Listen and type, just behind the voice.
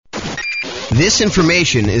This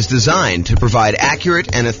information is designed to provide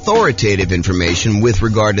accurate and authoritative information with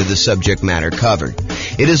regard to the subject matter covered.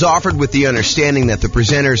 It is offered with the understanding that the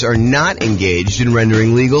presenters are not engaged in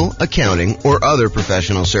rendering legal, accounting, or other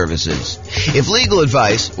professional services. If legal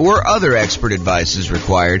advice or other expert advice is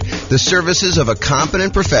required, the services of a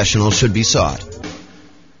competent professional should be sought.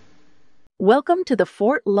 Welcome to the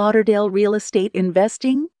Fort Lauderdale Real Estate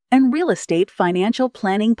Investing and Real Estate Financial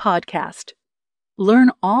Planning Podcast.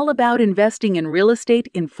 Learn all about investing in real estate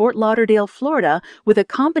in Fort Lauderdale, Florida, with a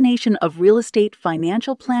combination of real estate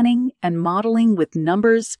financial planning and modeling with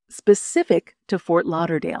numbers specific to Fort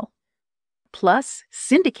Lauderdale. Plus,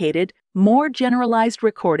 syndicated, more generalized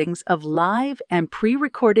recordings of live and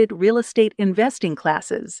pre-recorded real estate investing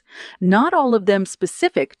classes, not all of them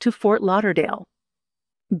specific to Fort Lauderdale.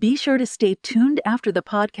 Be sure to stay tuned after the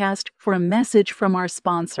podcast for a message from our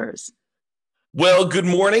sponsors. Well, good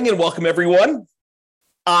morning and welcome, everyone.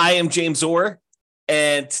 I am James Orr,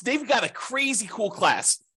 and today we've got a crazy cool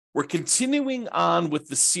class. We're continuing on with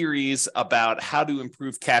the series about how to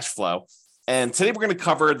improve cash flow. And today we're going to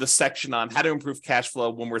cover the section on how to improve cash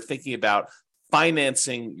flow when we're thinking about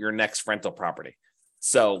financing your next rental property.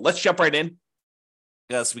 So let's jump right in,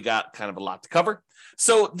 because we got kind of a lot to cover.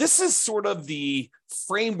 So this is sort of the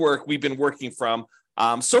framework we've been working from.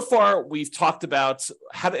 So far, we've talked about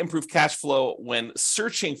how to improve cash flow when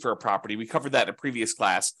searching for a property. We covered that in a previous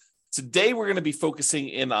class. Today, we're going to be focusing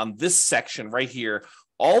in on this section right here,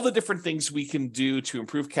 all the different things we can do to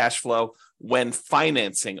improve cash flow when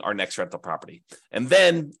financing our next rental property. And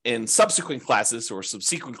then in subsequent classes or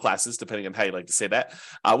subsequent classes, depending on how you like to say that,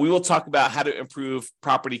 we will talk about how to improve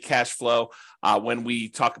property cash flow when we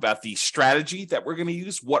talk about the strategy that we're going to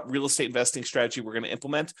use, what real estate investing strategy we're going to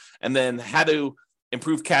implement, and then how to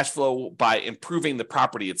improve cash flow by improving the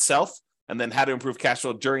property itself, and then how to improve cash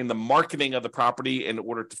flow during the marketing of the property in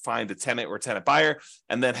order to find a tenant or a tenant buyer,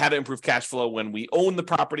 and then how to improve cash flow when we own the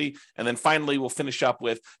property, and then finally we'll finish up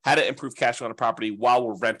with how to improve cash flow on a property while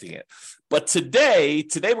we're renting it. But today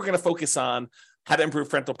we're going to focus on how to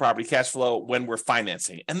improve rental property cash flow when we're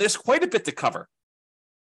financing. And there's quite a bit to cover,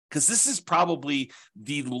 because this is probably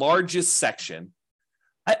the largest section.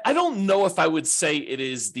 I don't know if I would say it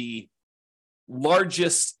is the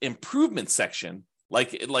largest improvement section,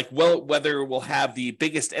 whether it will have the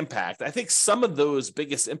biggest impact. I think some of those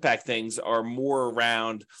biggest impact things are more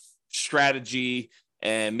around strategy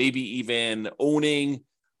and maybe even owning.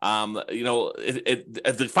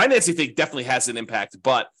 The financing thing definitely has an impact,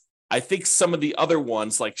 but I think some of the other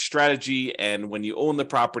ones like strategy and when you own the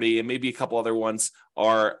property and maybe a couple other ones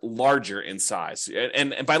are larger in size.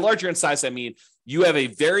 And by larger in size, I mean you have a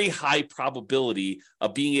very high probability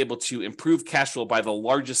of being able to improve cash flow by the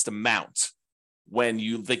largest amount when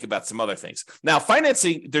you think about some other things. Now,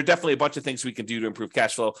 financing, there are definitely a bunch of things we can do to improve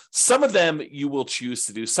cash flow. Some of them you will choose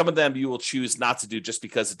to do. Some of them you will choose not to do just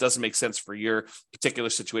because it doesn't make sense for your particular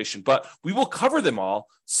situation. But we will cover them all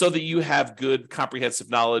so that you have good comprehensive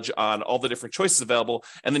knowledge on all the different choices available,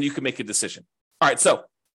 and then you can make a decision. All right, so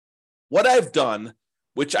what I've done,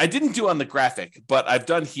 which I didn't do on the graphic, but I've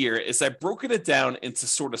done here, is I've broken it down into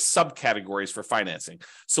sort of subcategories for financing.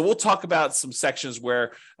 So we'll talk about some sections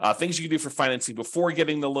where things you can do for financing before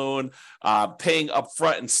getting the loan, paying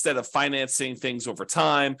upfront instead of financing things over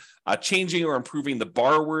time, changing or improving the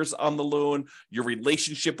borrowers on the loan, your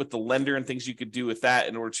relationship with the lender and things you could do with that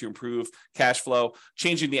in order to improve cash flow,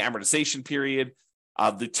 changing the amortization period,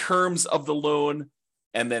 the terms of the loan,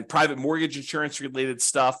 and then private mortgage insurance related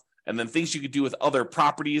stuff. And then things you could do with other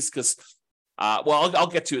properties, because, I'll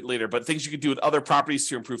get to it later, but things you could do with other properties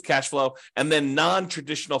to improve cash flow. And then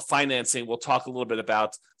non-traditional financing, we'll talk a little bit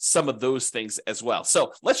about some of those things as well.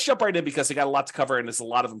 So let's jump right in, because I got a lot to cover and there's a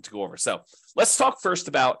lot of them to go over. So let's talk first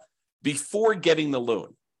about before getting the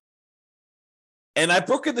loan. And I've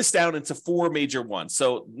broken this down into four major ones.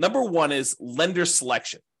 So number one is lender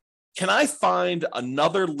selection. Can I find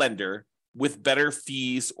another lender with better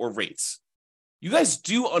fees or rates? You guys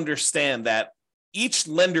do understand that each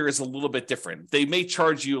lender is a little bit different. They may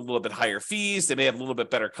charge you a little bit higher fees. They may have a little bit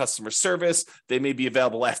better customer service. They may be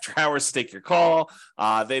available after hours to take your call.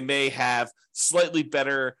 They may have slightly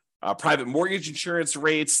better private mortgage insurance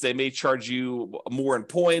rates. They may charge you more in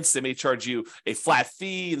points. They may charge you a flat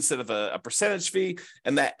fee instead of a percentage fee.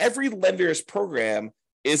 And that every lender's program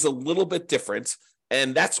is a little bit different.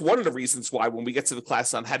 And that's one of the reasons why when we get to the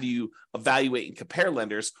class on how do you evaluate and compare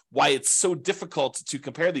lenders, why it's so difficult to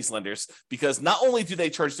compare these lenders, because not only do they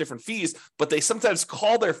charge different fees, but they sometimes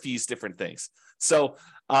call their fees different things. So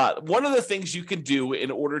one of the things you can do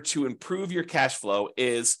in order to improve your cash flow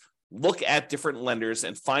is look at different lenders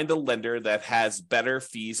and find a lender that has better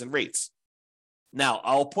fees and rates. Now,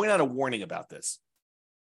 I'll point out a warning about this.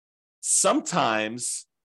 Sometimes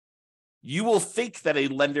you will think that a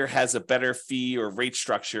lender has a better fee or rate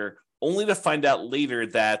structure only to find out later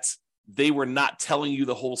that they were not telling you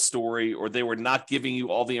the whole story, or they were not giving you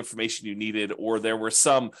all the information you needed, or there were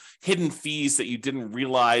some hidden fees that you didn't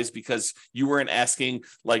realize because you weren't asking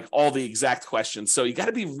like all the exact questions. So you got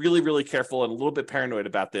to be really, really careful and a little bit paranoid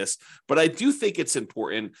about this. But I do think it's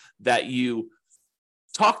important that you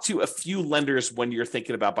talk to a few lenders when you're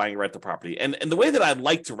thinking about buying a rental property. And the way that I'd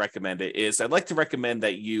like to recommend it is I'd like to recommend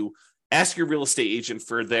that you ask your real estate agent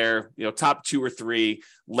for their, top 2 or 3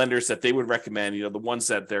 lenders that they would recommend, the ones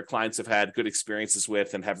that their clients have had good experiences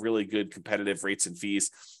with and have really good competitive rates and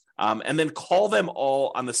fees. And then call them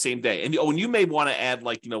all on the same day. And you may want to add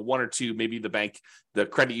 1 or 2, maybe the bank, the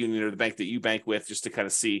credit union or the bank that you bank with, just to kind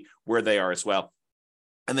of see where they are as well.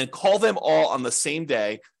 And then call them all on the same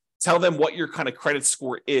day. Tell them what your kind of credit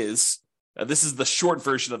score is. This is the short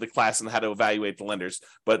version of the class on how to evaluate the lenders.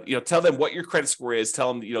 But tell them what your credit score is.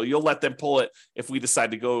 Tell them you'll let them pull it if we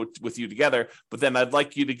decide to go with you together. But then I'd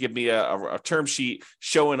like you to give me a term sheet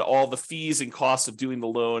showing all the fees and costs of doing the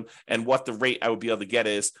loan and what the rate I would be able to get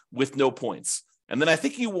is with no points. And then I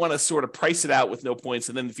think you want to sort of price it out with no points.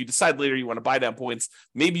 And then if you decide later you want to buy down points,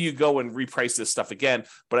 maybe you go and reprice this stuff again.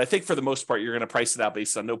 But I think for the most part, you're going to price it out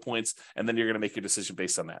based on no points. And then you're going to make your decision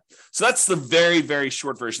based on that. So that's the very, very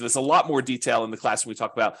short version. There's a lot more detail in the class when we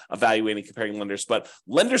talk about evaluating, comparing lenders. But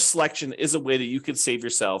lender selection is a way that you can save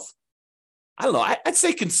yourself, I don't know, I'd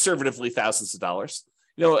say conservatively thousands of dollars.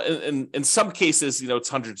 In some cases, it's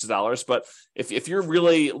hundreds of dollars, but if you're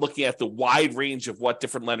really looking at the wide range of what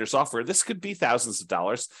different lenders offer, this could be thousands of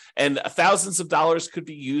dollars, and thousands of dollars could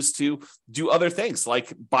be used to do other things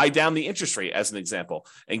like buy down the interest rate as an example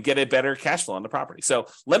and get a better cash flow on the property. So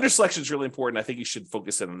lender selection is really important. I think you should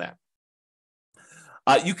focus in on that.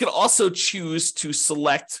 You can also choose to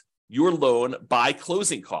select your loan by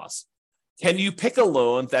closing costs. Can you pick a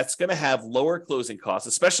loan that's going to have lower closing costs,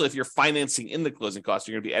 especially if you're financing in the closing costs,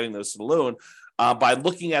 you're going to be adding those to the loan by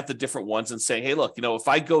looking at the different ones and saying, hey, look, if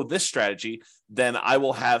I go this strategy, then I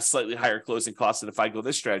will have slightly higher closing costs than if I go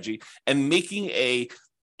this strategy, and making a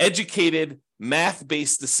educated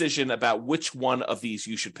math-based decision about which one of these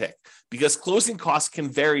you should pick, because closing costs can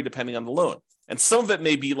vary depending on the loan. And some of it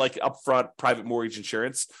may be like upfront private mortgage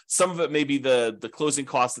insurance. Some of it may be the closing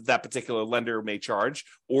costs that particular lender may charge,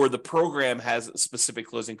 or the program has specific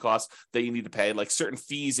closing costs that you need to pay, like certain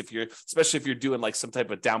fees, especially if you're doing like some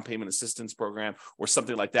type of down payment assistance program or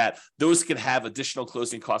something like that. Those can have additional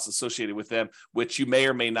closing costs associated with them, which you may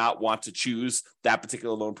or may not want to choose that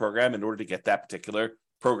particular loan program in order to get that particular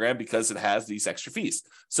program because it has these extra fees.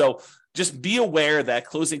 So just be aware that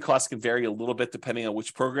closing costs can vary a little bit depending on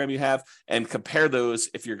which program you have, and compare those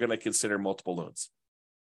if you're going to consider multiple loans.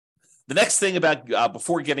 The next thing about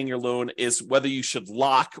before getting your loan is whether you should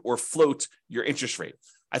lock or float your interest rate.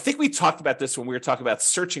 I think we talked about this when we were talking about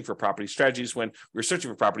searching for property strategies when we were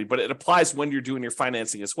searching for property, but it applies when you're doing your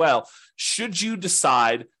financing as well. Should you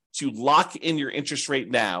decide to lock in your interest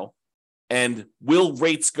rate now, and will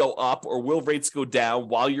rates go up or will rates go down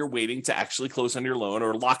while you're waiting to actually close on your loan,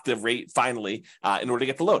 or lock the rate finally in order to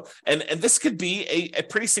get the loan? And this could be a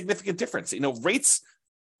pretty significant difference. Rates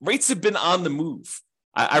have been on the move.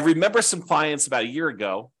 I remember some clients about a year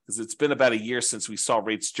ago, because it's been about a year since we saw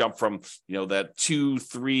rates jump from, that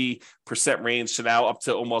 2-3% range to now up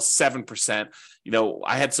to almost 7%.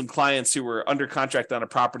 I had some clients who were under contract on a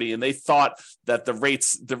property, and they thought that the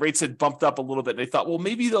rates had bumped up a little bit. They thought, well,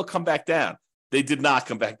 maybe they'll come back down. They did not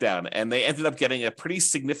come back down, and they ended up getting a pretty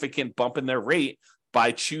significant bump in their rate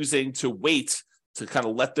by choosing to wait to kind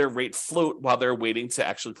of let their rate float while they're waiting to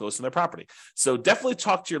actually close on their property. So definitely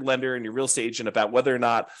talk to your lender and your real estate agent about whether or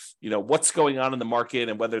not, what's going on in the market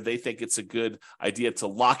and whether they think it's a good idea to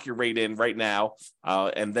lock your rate in right now.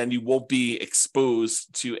 And then you won't be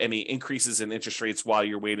exposed to any increases in interest rates while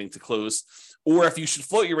you're waiting to close, or if you should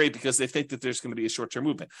float your rate because they think that there's going to be a short-term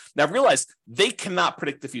movement. Now realize they cannot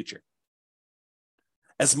predict the future.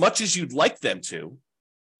 As much as you'd like them to,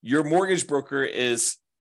 your mortgage broker is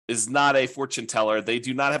not a fortune teller. They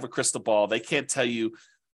do not have a crystal ball. They can't tell you,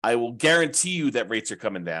 I will guarantee you that rates are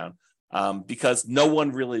coming down, because no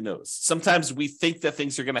one really knows. Sometimes we think that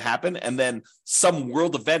things are going to happen, and then some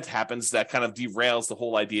world event happens that kind of derails the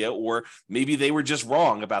whole idea, or maybe they were just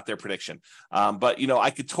wrong about their prediction. But I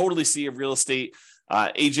could totally see a real estate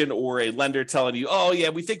agent or a lender telling you, oh yeah,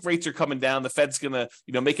 we think rates are coming down. The Fed's going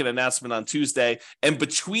to, make an announcement on Tuesday. And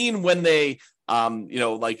between when they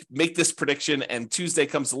like make this prediction, and Tuesday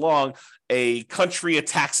comes along, a country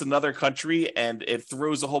attacks another country and it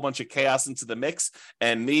throws a whole bunch of chaos into the mix.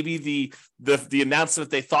 And maybe the announcement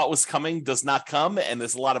they thought was coming does not come. And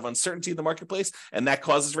there's a lot of uncertainty in the marketplace, and that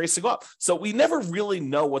causes rates to go up. So we never really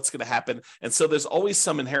know what's going to happen. And so there's always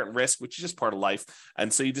some inherent risk, which is just part of life.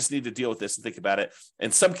 And so you just need to deal with this and think about it.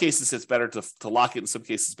 In some cases, it's better to lock it. In some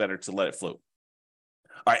cases, it's better to let it float.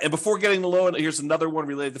 All right. And before getting the loan, here's another one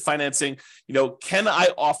related to financing. Can I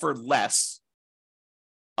offer less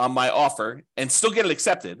on my offer and still get it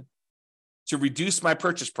accepted to reduce my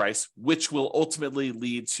purchase price, which will ultimately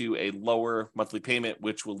lead to a lower monthly payment,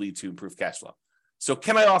 which will lead to improved cash flow? So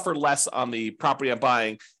can I offer less on the property I'm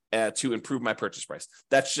buying to improve my purchase price?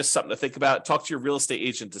 That's just something to think about. Talk to your real estate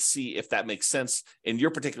agent to see if that makes sense in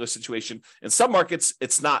your particular situation. In some markets,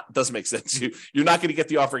 doesn't make sense. You're not going to get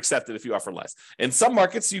the offer accepted if you offer less. In some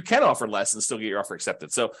markets, you can offer less and still get your offer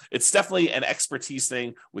accepted. So it's definitely an expertise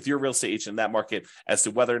thing with your real estate agent in that market as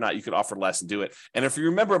to whether or not you could offer less and do it. And if you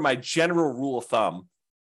remember my general rule of thumb,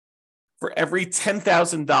 for every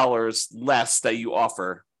 $10,000 less that you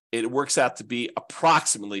offer, it works out to be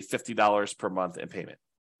approximately $50 per month in payment.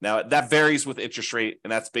 Now, that varies with interest rate,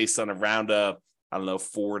 and that's based on around 4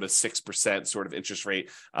 to 6% sort of interest rate.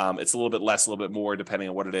 It's a little bit less, a little bit more, depending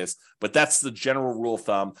on what it is. But that's the general rule of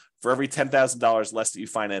thumb. For every $10,000 less that you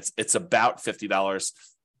finance, it's about $50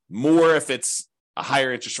 more if it's a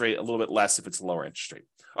higher interest rate, a little bit less if it's a lower interest rate.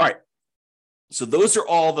 All right. So those are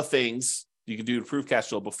all the things you can do to improve cash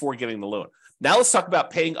flow before getting the loan. Now let's talk about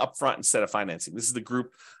paying upfront instead of financing. This is the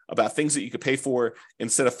group about things that you could pay for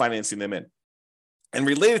instead of financing them in. And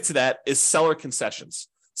related to that is seller concessions.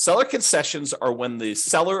 Seller concessions are when the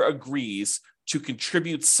seller agrees to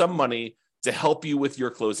contribute some money to help you with your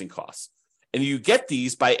closing costs. And you get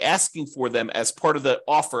these by asking for them as part of the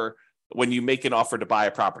offer when you make an offer to buy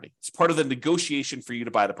a property. It's part of the negotiation for you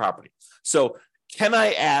to buy the property. So can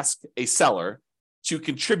I ask a seller to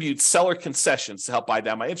contribute seller concessions to help buy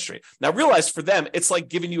down my interest rate? Now realize for them, it's like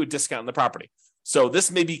giving you a discount on the property. So this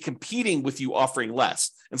may be competing with you offering less.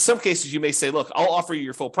 In some cases, you may say, look, I'll offer you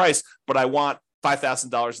your full price, but I want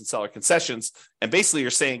 $5,000 in seller concessions. And basically you're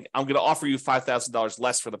saying, I'm going to offer you $5,000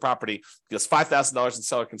 less for the property because $5,000 in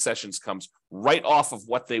seller concessions comes right off of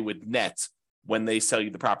what they would net when they sell you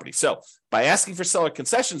the property. So by asking for seller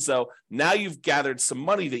concessions, though, now you've gathered some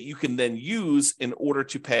money that you can then use in order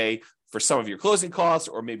to pay for some of your closing costs,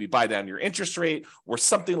 or maybe buy down your interest rate or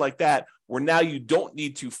something like that, where now you don't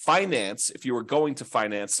need to finance if you were going to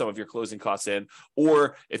finance some of your closing costs in,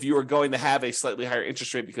 or if you were going to have a slightly higher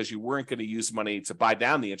interest rate because you weren't going to use money to buy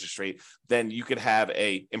down the interest rate, then you could have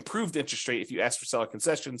a improved interest rate if you ask for seller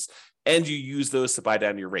concessions and you use those to buy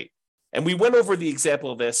down your rate. And we went over the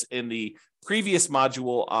example of this in the previous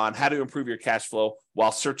module on how to improve your cash flow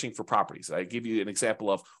while searching for properties. I give you an example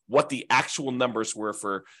of what the actual numbers were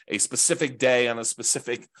for a specific day on a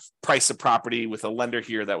specific price of property with a lender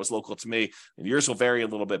here that was local to me. And yours will vary a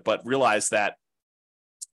little bit, but realize that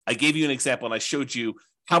I gave you an example and I showed you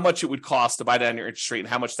how much it would cost to buy down your interest rate and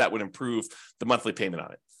how much that would improve the monthly payment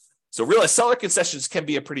on it. So realize seller concessions can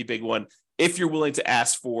be a pretty big one if you're willing to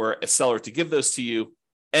ask for a seller to give those to you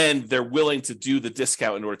and they're willing to do the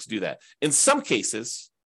discount in order to do that. In some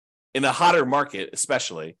cases, in a hotter market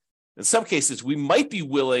especially, in some cases, we might be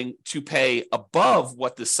willing to pay above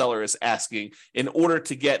what the seller is asking in order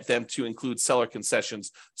to get them to include seller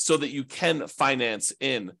concessions so that you can finance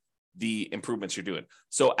in the improvements you're doing.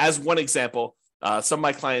 So as one example, some of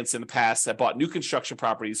my clients in the past have bought new construction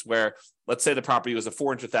properties where, let's say the property was a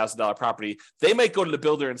 $400,000 property. They might go to the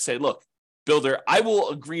builder and say, look, builder, I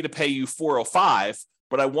will agree to pay you $405,000,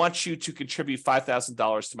 but I want you to contribute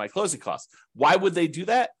 $5,000 to my closing costs. Why would they do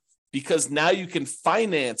that? Because now you can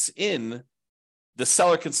finance in the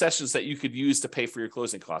seller concessions that you could use to pay for your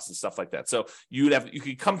closing costs and stuff like that. So you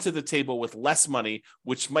could come to the table with less money,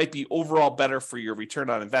 which might be overall better for your return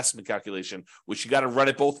on investment calculation, which you got to run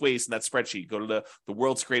it both ways in that spreadsheet. Go to the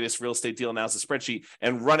world's greatest real estate deal analysis spreadsheet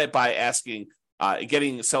and run it by asking,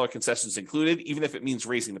 getting seller concessions included, even if it means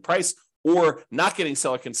raising the price, or not getting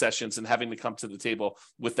seller concessions and having to come to the table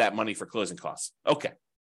with that money for closing costs. Okay.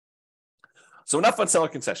 So enough on seller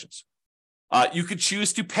concessions. You could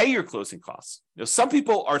choose to pay your closing costs. Some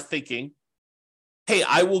people are thinking, hey,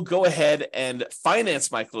 I will go ahead and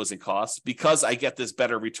finance my closing costs because I get this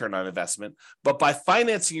better return on investment. But by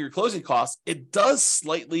financing your closing costs, it does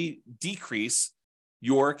slightly decrease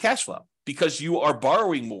your cash flow because you are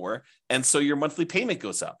borrowing more. And so your monthly payment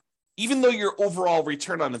goes up. Even though your overall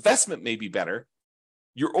return on investment may be better,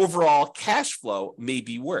 your overall cash flow may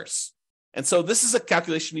be worse. And so this is a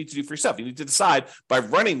calculation you need to do for yourself. You need to decide by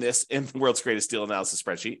running this in the world's greatest deal analysis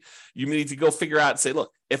spreadsheet. You need to go figure out and say,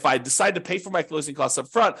 look, if I decide to pay for my closing costs up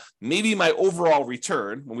front, maybe my overall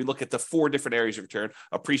return, when we look at the 4 different areas of return,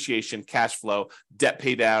 appreciation, cash flow, debt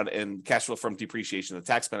pay down, and cash flow from depreciation, the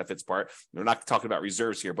tax benefits part. We're not talking about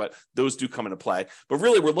reserves here, but those do come into play. But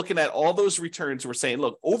really, we're looking at all those returns. We're saying,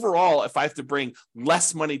 look, overall, if I have to bring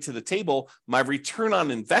less money to the table, my return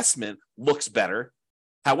on investment looks better.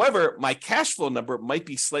 However, my cash flow number might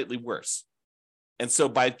be slightly worse. And so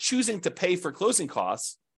by choosing to pay for closing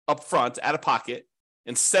costs up front, out of pocket,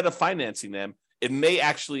 instead of financing them, it may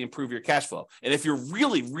actually improve your cash flow. And if you're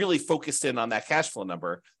really, really focused in on that cash flow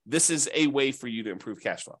number, this is a way for you to improve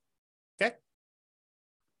cash flow. Okay?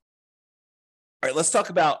 All right, let's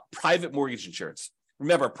talk about private mortgage insurance.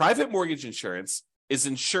 Remember, private mortgage insurance is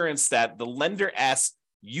insurance that the lender asks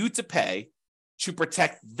you to pay to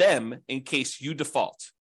protect them in case you default.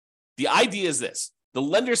 The idea is this. The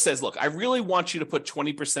lender says, look, I really want you to put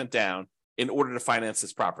 20% down in order to finance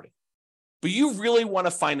this property. But you really want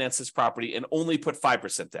to finance this property and only put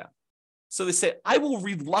 5% down. So they say, I will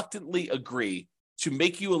reluctantly agree to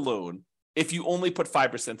make you a loan if you only put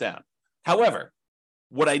 5% down. However,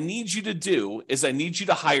 what I need you to do is I need you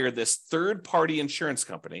to hire this third-party insurance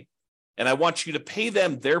company, and I want you to pay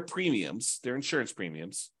them their premiums, their insurance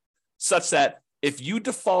premiums, such that if you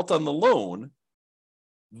default on the loan,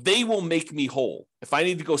 they will make me whole. If I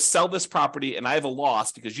need to go sell this property and I have a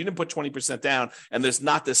loss because you didn't put 20% down and there's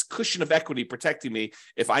not this cushion of equity protecting me,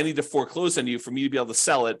 if I need to foreclose on you for me to be able to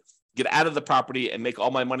sell it, get out of the property and make all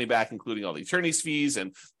my money back, including all the attorney's fees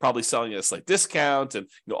and probably selling at a slight discount and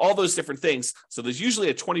all those different things. So there's usually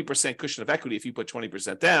a 20% cushion of equity if you put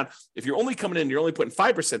 20% down. If you're only coming in, you're only putting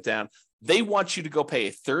 5% down, they want you to go pay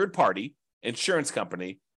a third-party insurance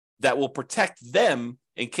company that will protect them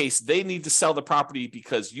in case they need to sell the property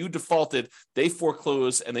because you defaulted, they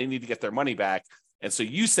foreclose, and they need to get their money back. And so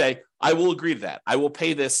you say, I will agree to that. I will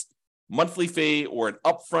pay this monthly fee or an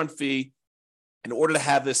upfront fee in order to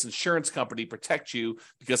have this insurance company protect you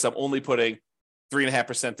because I'm only putting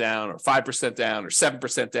 3.5% down or 5% down or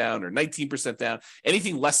 7% down or 19% down.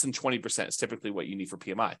 Anything less than 20% is typically what you need for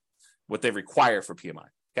PMI, what they require for PMI.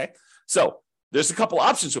 Okay. So there's a couple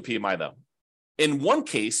options with PMI though. In one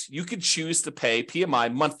case, you could choose to pay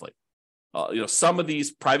PMI monthly. Some of these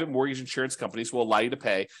private mortgage insurance companies will allow you to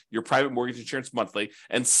pay your private mortgage insurance monthly,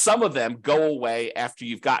 and some of them go away after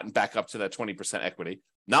you've gotten back up to that 20% equity.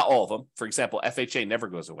 Not all of them. For example, FHA never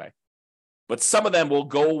goes away. But some of them will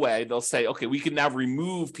go away. They'll say, okay, we can now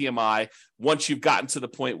remove PMI once you've gotten to the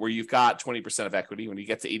point where you've got 20% of equity, when you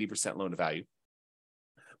get to 80% loan to value.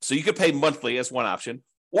 So you could pay monthly as one option.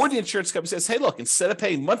 Or the insurance company says, hey, look, instead of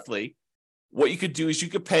paying monthly, what you could do is you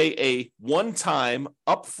could pay a one-time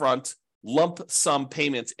upfront lump sum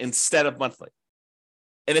payment instead of monthly.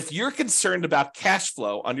 And if you're concerned about cash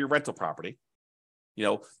flow on your rental property,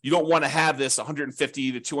 you don't want to have this $150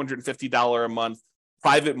 to $250 a month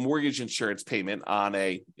private mortgage insurance payment on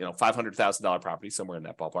a $500,000 property, somewhere in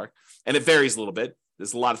that ballpark. And it varies a little bit.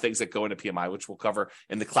 There's a lot of things that go into PMI, which we'll cover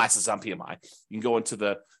in the classes on PMI. You can go into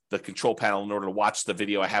the control panel in order to watch the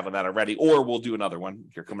video I have on that already, or we'll do another one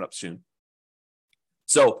here coming up soon.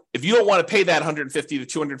 So if you don't want to pay that $150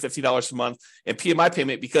 to $250 a month in PMI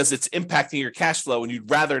payment because it's impacting your cash flow and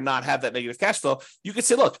you'd rather not have that negative cash flow, you could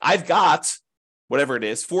say, look, I've got whatever it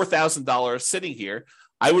is, $4,000 sitting here.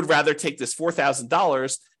 I would rather take this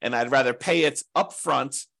 $4,000 and I'd rather pay it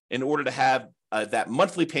upfront in order to have that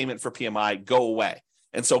monthly payment for PMI go away.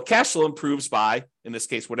 And so cash flow improves by, in this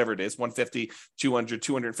case, whatever it is, $150, $200,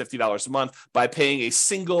 $250 a month by paying a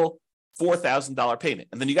single $4,000 payment.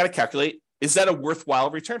 And then you got to calculate, is that a worthwhile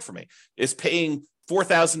return for me? Is paying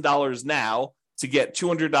 $4,000 now to get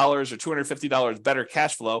 $200 or $250 better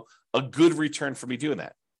cash flow a good return for me doing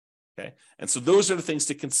that? Okay. And so those are the things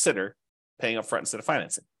to consider paying upfront instead of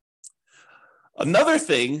financing. Another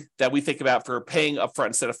thing that we think about for paying upfront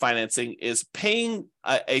instead of financing is paying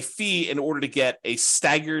a fee in order to get a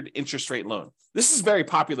staggered interest rate loan. This is very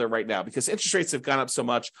popular right now because interest rates have gone up so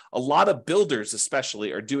much. A lot of builders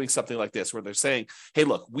especially are doing something like this where they're saying, hey,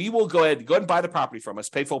 look, we will go ahead and buy the property from us,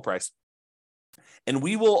 pay full price, and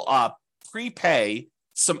we will prepay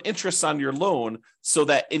some interest on your loan so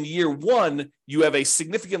that in year one, you have a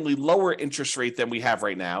significantly lower interest rate than we have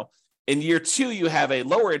right now. In year two, you have a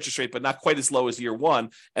lower interest rate, but not quite as low as year one.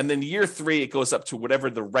 And then year three, it goes up to whatever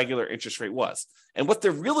the regular interest rate was. And what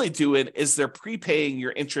they're really doing is they're prepaying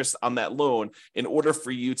your interest on that loan in order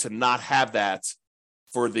for you to not have that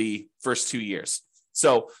for the first 2 years.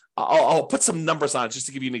 So I'll put some numbers on it just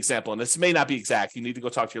to give you an example. And this may not be exact. You need to go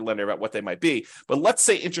talk to your lender about what they might be. But let's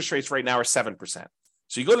say interest rates right now are 7%.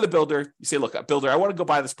 So you go to the builder, you say, look, builder, I want to go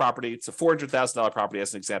buy this property. It's a $400,000 property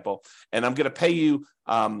as an example, and I'm going to pay you,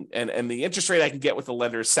 and the interest rate I can get with the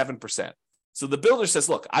lender is 7%. So the builder says,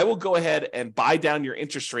 look, I will go ahead and buy down your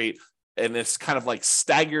interest rate, and it's kind of like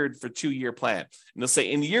staggered for 2-year plan. And they'll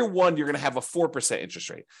say in year 1, you're going to have a 4% interest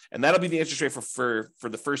rate, and that'll be the interest rate for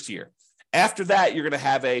the first year. After that, you're going to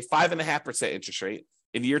have a 5.5% interest rate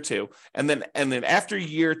in year 2. And then after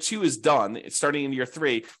year 2 is done, starting in year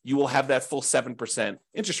 3, you will have that full 7%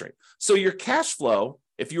 interest rate. So your cash flow,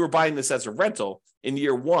 if you were buying this as a rental in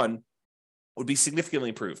year 1, would be significantly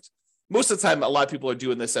improved. Most of the time, a lot of people are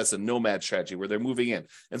doing this as a nomad strategy where they're moving in.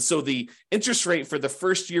 And so the interest rate for the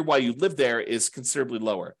first year while you live there is considerably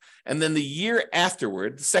lower. And then the year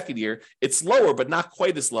afterward, the second year, it's lower, but not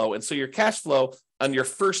quite as low. And so your cash flow on your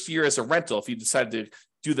first year as a rental, if you decide to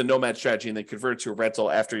do the nomad strategy and then convert it to a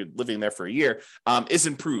rental after living there for a year, is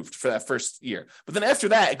improved for that first year. But then after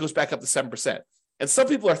that, it goes back up to 7%. And some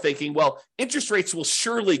people are thinking, well, interest rates will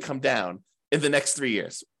surely come down in the next 3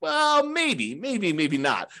 years. Well, maybe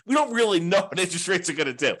not. We don't really know what interest rates are going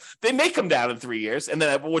to do. They may come down in 3 years, and then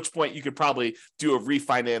at which point you could probably do a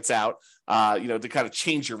refinance out, to kind of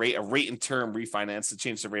change your rate, a rate and term refinance to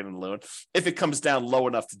change the rate on the loan, if it comes down low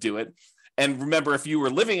enough to do it. And remember, if you were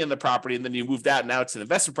living in the property and then you moved out and now it's an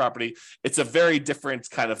investment property, it's a very different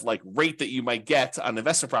kind of like rate that you might get on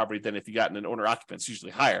investment property than if you got in an owner occupant. It's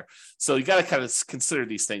usually higher. So you got to kind of consider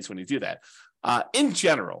these things when you do that. In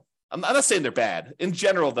general, I'm not saying they're bad. In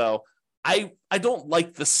general, though, I don't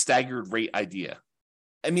like the staggered rate idea.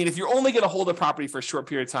 I mean, if you're only going to hold a property for a short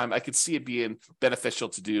period of time, I could see it being beneficial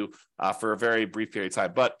to do for a very brief period of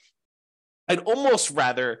time. But I'd almost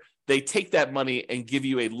rather they take that money and give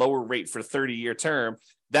you a lower rate for a 30-year term.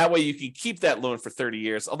 That way you can keep that loan for 30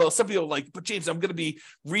 years. Although some people are like, but James, I'm going to be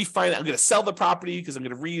refinance. I'm going to sell the property because I'm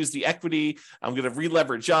going to reuse the equity. I'm going to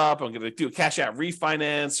re-leverage up. I'm going to do a cash out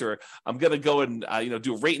refinance, or I'm going to go and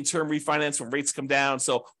do a rate and term refinance when rates come down.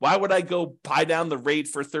 So why would I go buy down the rate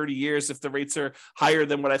for 30 years if the rates are higher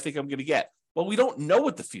than what I think I'm going to get? Well, we don't know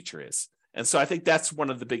what the future is. And so I think that's one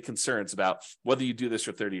of the big concerns about whether you do this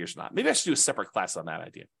for 30 years or not. Maybe I should do a separate class on that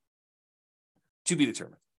idea. To be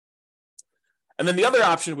determined. And then the other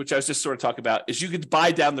option, which I was just sort of talking about, is you could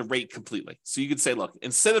buy down the rate completely. So you could say, look,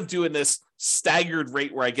 instead of doing this staggered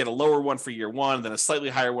rate where I get a lower one for year 1, and then a slightly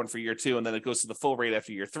higher one for year 2, and then it goes to the full rate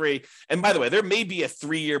after year 3. And by the way, there may be a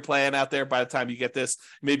 3-year plan out there by the time you get this.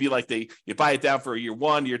 Maybe like you buy it down for year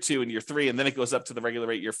 1, year 2, and year 3, and then it goes up to the regular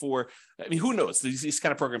rate year 4. I mean, who knows? These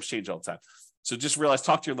kind of programs change all the time. So just realize,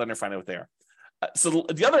 talk to your lender, find out what they are. So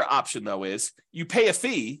the other option, though, is you pay a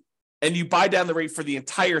fee and you buy down the rate for the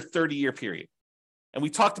entire 30-year period. And we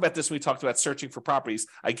talked about this when we talked about searching for properties.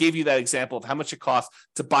 I gave you that example of how much it costs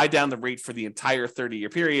to buy down the rate for the entire 30-year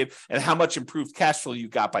period and how much improved cash flow you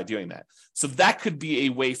got by doing that. So that could be a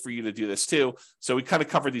way for you to do this too. So we kind of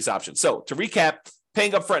covered these options. So to recap,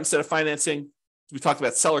 paying upfront instead of financing. We talked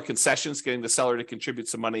about seller concessions, getting the seller to contribute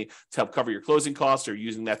some money to help cover your closing costs or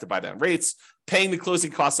using that to buy down rates. Paying the closing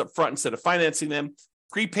costs up front instead of financing them.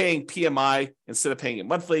 Prepaying PMI instead of paying it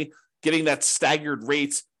monthly. Getting that staggered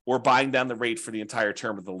rate or buying down the rate for the entire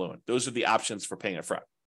term of the loan. Those are the options for paying upfront.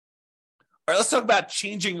 All right, let's talk about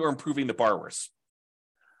changing or improving the borrowers.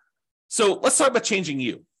 So let's talk about changing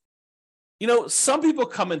you. Some people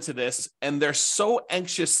come into this and they're so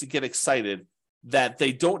anxious to get excited that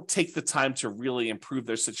they don't take the time to really improve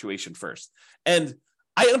their situation first. And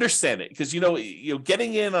I understand it because,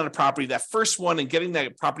 getting in on a property, that first one, and getting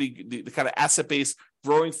that property, the kind of asset base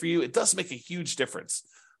growing for you, it does make a huge difference.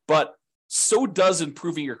 But so does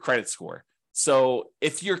improving your credit score. So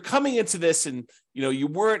if you're coming into this and, you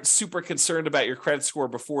weren't super concerned about your credit score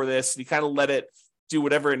before this, and you kind of let it do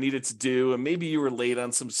whatever it needed to do, and maybe you were late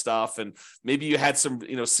on some stuff, and maybe you had some,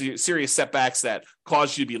 serious setbacks that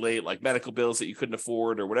caused you to be late, like medical bills that you couldn't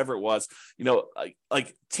afford or whatever it was,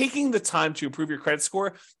 like taking the time to improve your credit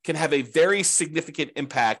score can have a very significant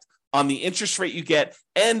impact on the interest rate you get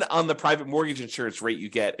and on the private mortgage insurance rate you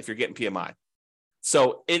get if you're getting PMI.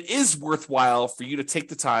 So it is worthwhile for you to take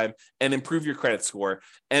the time and improve your credit score.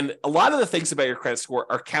 And a lot of the things about your credit score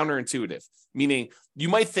are counterintuitive, meaning you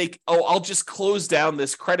might think, oh, I'll just close down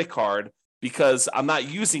this credit card because I'm not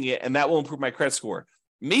using it and that will improve my credit score.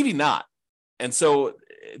 Maybe not. And so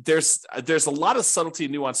there's a lot of subtlety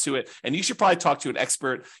and nuance to it. And you should probably talk to an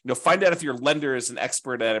expert, find out if your lender is an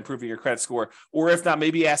expert at improving your credit score, or if not,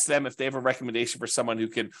 maybe ask them if they have a recommendation for someone who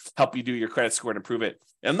can help you do your credit score and improve it.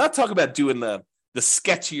 And I'm not talking about doing the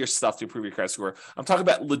sketchier stuff to improve your credit score. I'm talking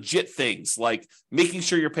about legit things like making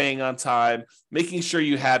sure you're paying on time, making sure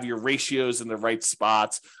you have your ratios in the right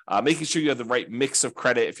spots, making sure you have the right mix of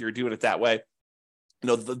credit if you're doing it that way.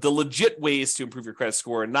 the legit ways to improve your credit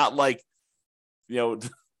score, not like,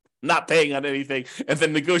 not paying on anything and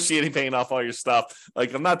then negotiating paying off all your stuff.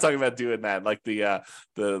 Like, I'm not talking about doing that, like the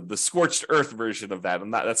scorched earth version of that.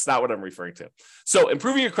 That's not what I'm referring to. So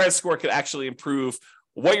improving your credit score could actually improve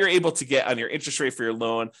what you're able to get on your interest rate for your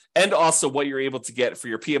loan, and also what you're able to get for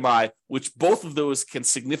your PMI, which both of those can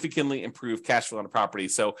significantly improve cash flow on a property.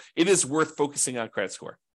 So it is worth focusing on credit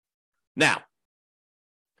score. Now,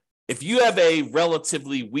 if you have a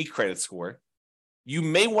relatively weak credit score, you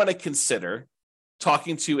may want to consider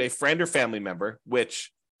talking to a friend or family member,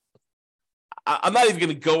 which I'm not even going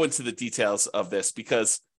to go into the details of this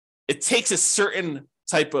because it takes a certain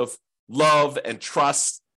type of love and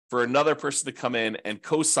trust for another person to come in and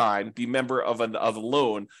co-sign, be member of a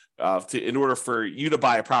loan in order for you to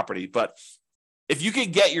buy a property. But if you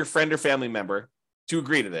can get your friend or family member to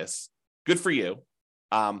agree to this, good for you.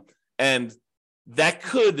 And that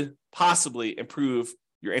could possibly improve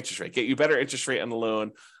your interest rate, get you better interest rate on the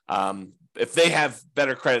loan. If they have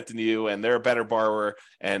better credit than you and they're a better borrower,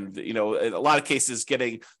 and in a lot of cases,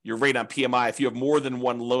 getting your rate on PMI, if you have more than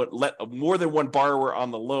one borrower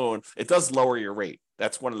on the loan, it does lower your rate.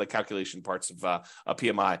 That's one of the calculation parts of a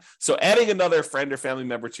PMI. So adding another friend or family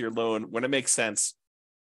member to your loan when it makes sense,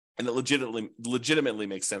 and it legitimately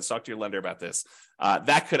makes sense, talk to your lender about this.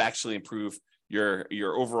 That could actually improve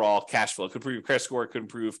your overall cash flow. It could improve your credit score. It could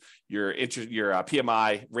improve your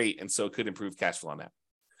PMI rate, and so it could improve cash flow on that.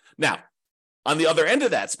 Now, on the other end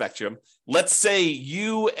of that spectrum, let's say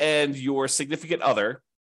you and your significant other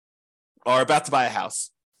are about to buy a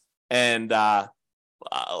house, and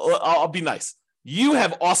I'll be nice. You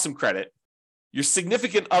have awesome credit. Your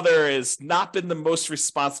significant other has not been the most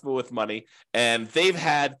responsible with money, and they've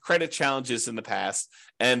had credit challenges in the past,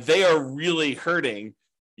 and they are really hurting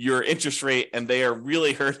your interest rate, and they are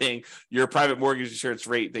really hurting your private mortgage insurance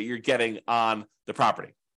rate that you're getting on the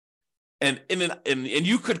property. And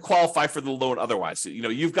you could qualify for the loan otherwise.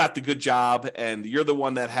 You've got the good job, and you're the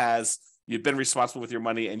one that you've been responsible with your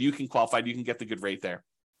money, and you can qualify. You can get the good rate there.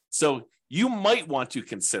 So you might want to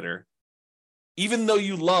consider, even though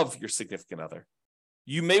you love your significant other,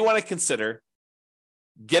 you may want to consider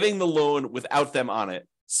getting the loan without them on it,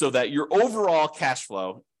 so that your overall cash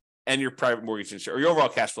flow and your private mortgage insurance, or your overall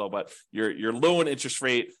cash flow, but your loan interest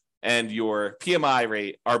rate and your PMI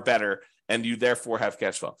rate are better, and you therefore have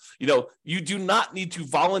cash flow. You do not need to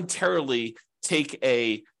voluntarily take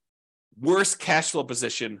a worse cash flow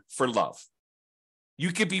position for love.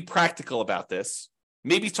 You could be practical about this.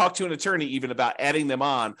 Maybe talk to an attorney even about adding them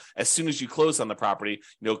on as soon as you close on the property,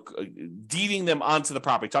 deeding them onto the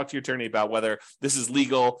property. Talk to your attorney about whether this is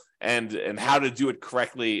legal and how to do it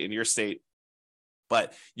correctly in your state.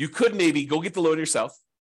 But you could maybe go get the loan yourself,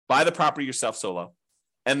 buy the property yourself solo,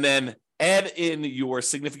 and then add in your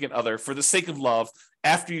significant other for the sake of love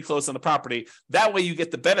after you close on the property. That way you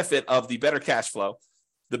get the benefit of the better cash flow,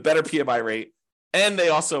 the better PMI rate, and they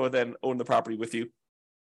also then own the property with you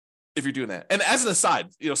if you're doing that. And as an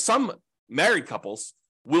aside, some married couples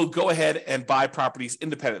will go ahead and buy properties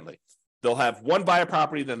independently. They'll have one buy a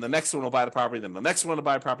property, then the next one will buy the property, then the next one will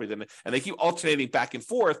buy a property, and they keep alternating back and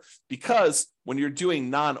forth, because when you're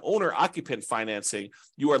doing non-owner occupant financing,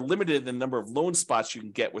 you are limited in the number of loan spots you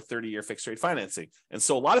can get with 30-year fixed rate financing. And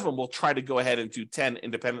so a lot of them will try to go ahead and do 10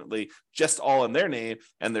 independently, just all in their name,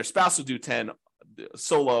 and their spouse will do 10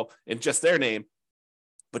 solo in just their name.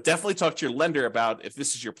 But definitely talk to your lender about if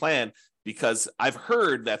this is your plan, because I've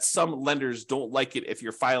heard that some lenders don't like it if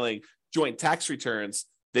you're filing joint tax returns.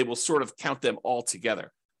 They will sort of count them all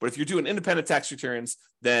together. But if you're doing independent tax returns,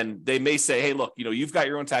 then they may say, hey, look, you've got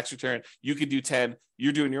your own tax return. You could do 10.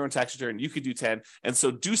 You're doing your own tax return. You could do 10. And so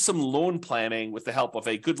do some loan planning with the help of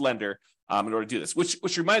a good lender in order to do this,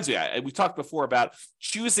 which reminds me, we talked before about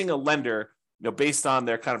choosing a lender based on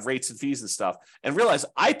their kind of rates and fees and stuff, and realize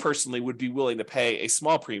I personally would be willing to pay a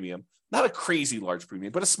small premium, not a crazy large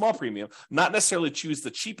premium, but a small premium, not necessarily choose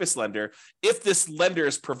the cheapest lender if this lender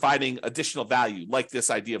is providing additional value, like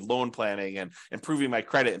this idea of loan planning and improving my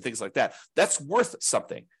credit and things like that. That's worth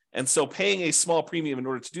something. And so paying a small premium in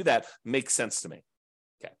order to do that makes sense to me.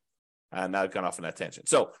 Okay. Now I've gone off on that tangent.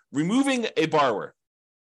 So removing a borrower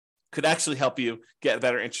could actually help you get a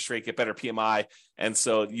better interest rate, get better PMI. And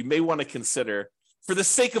so you may want to consider, for the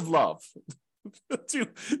sake of love, for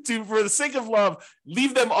the sake of love,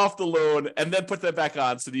 leave them off the loan and then put them back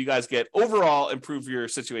on, so that you guys get overall improve your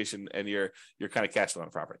situation and your kind of cash flow on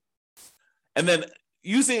the property. And then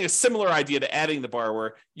using a similar idea to adding the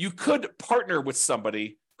borrower, you could partner with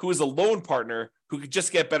somebody who is a loan partner who could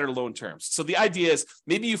just get better loan terms. So the idea is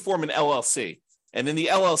maybe you form an LLC, And in the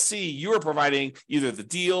LLC, you are providing either the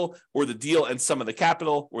deal and some of the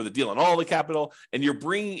capital or the deal and all the capital. And you're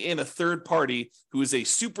bringing in a third party who is a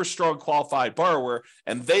super strong qualified borrower.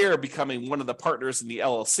 And they are becoming one of the partners in the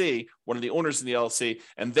LLC, one of the owners in the LLC.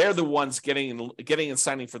 And they're the ones getting and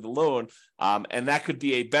signing for the loan. And that could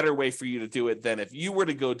be a better way for you to do it than if you were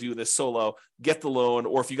to go do this solo, get the loan,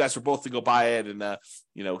 or if you guys were both to go buy it and,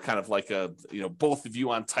 kind of like both of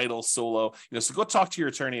you on title solo, so go talk to your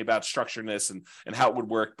attorney about structuring this and how it would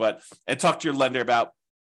work, and talk to your lender about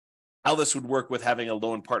how this would work with having a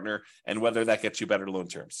loan partner and whether that gets you better loan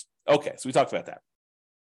terms. Okay, so we talked about that.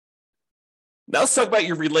 Now let's talk about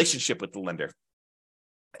your relationship with the lender.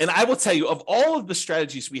 And I will tell you, of all of the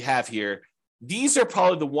strategies we have here, these are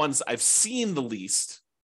probably the ones I've seen the least,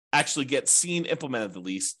 actually implemented the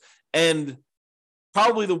least, and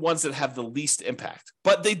probably the ones that have the least impact.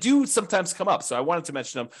 But they do sometimes come up, so I wanted to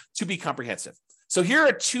mention them to be comprehensive. So here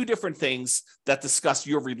are two different things that discuss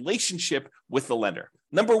your relationship with the lender.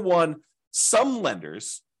 Number one, some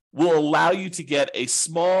lenders will allow you to get a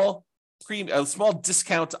small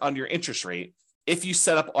discount on your interest rate if you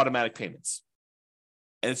set up automatic payments.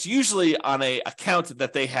 And it's usually on an account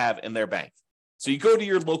that they have in their bank. So you go to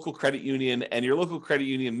your local credit union, and your local credit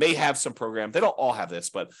union may have some program. They don't all have this,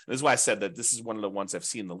 but this is why I said that this is one of the ones I've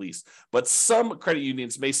seen the least. But some credit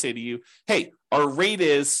unions may say to you, hey, our rate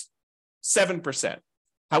is 7%.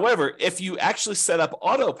 However, if you actually set up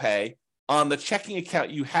auto pay on the checking account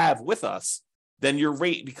you have with us, then your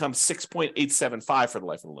rate becomes 6.875 for the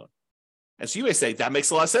life of the loan. And so you may say, that makes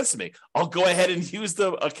a lot of sense to me. I'll go ahead and use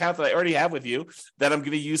the account that I already have with you that I'm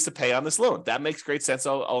going to use to pay on this loan. That makes great sense.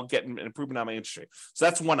 I'll get an improvement on my interest rate. So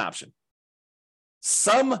that's one option.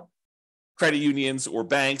 Some credit unions or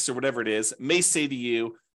banks or whatever it is may say to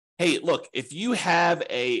you, hey, look, if you have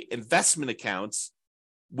a investment account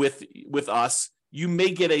with us, you may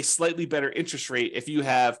get a slightly better interest rate if you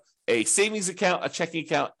have a savings account, a checking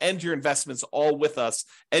account, and your investments all with us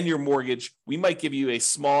and your mortgage. We might give you a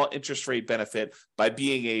small interest rate benefit by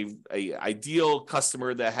being a ideal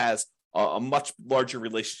customer that has a much larger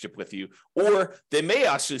relationship with you. Or they may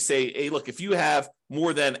actually say, hey, look, if you have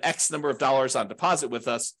more than X number of dollars on deposit with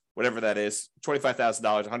us, whatever that is,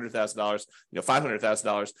 $25,000, $100,000,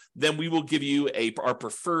 $500,000, then we will give you our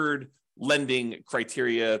preferred lending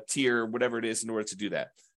criteria, tier, whatever it is, in order to do that.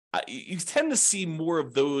 You tend to see more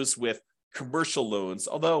of those with commercial loans,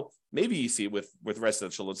 although maybe you see it with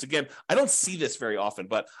residential loans. Again, I don't see this very often,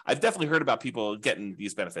 but I've definitely heard about people getting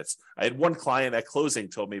these benefits. I had one client at closing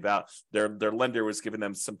told me about their lender was giving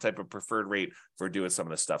them some type of preferred rate for doing some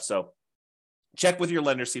of this stuff. So check with your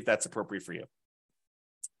lender, see if that's appropriate for you.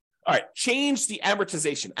 All right, change the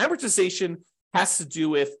amortization. Amortization has to do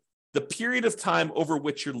with the period of time over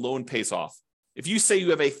which your loan pays off. If you say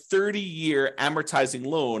you have a 30-year amortizing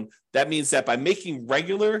loan, that means that by making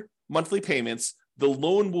regular monthly payments, the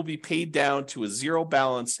loan will be paid down to a zero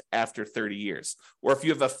balance after 30 years. Or if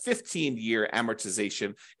you have a 15-year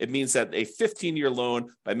amortization, it means that a 15-year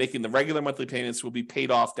loan, by making the regular monthly payments, will be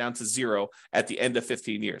paid off down to zero at the end of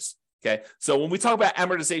 15 years. Okay, so when we talk about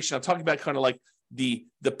amortization, I'm talking about kind of like the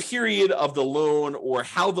period of the loan or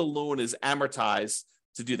how the loan is amortized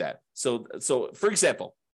to do that. So for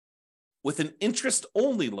example, with an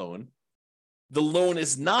interest-only loan, the loan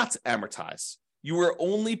is not amortized. You are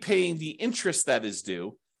only paying the interest that is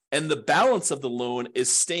due, and the balance of the loan is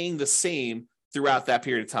staying the same throughout that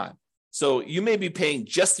period of time. So you may be paying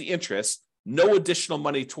just the interest, no additional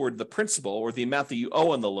money toward the principal or the amount that you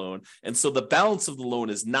owe on the loan, and so the balance of the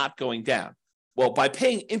loan is not going down. Well, by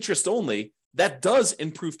paying interest only, that does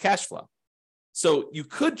improve cash flow. So you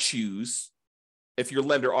could choose, if your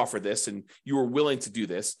lender offered this and you were willing to do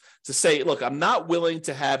this, to say, look, I'm not willing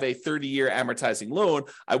to have a 30-year amortizing loan.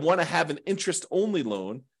 I want to have an interest-only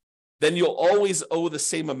loan. Then you'll always owe the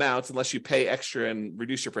same amount unless you pay extra and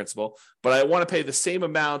reduce your principal. But I want to pay the same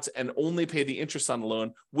amount and only pay the interest on the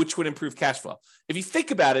loan, which would improve cash flow. If you think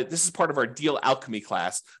about it, this is part of our deal alchemy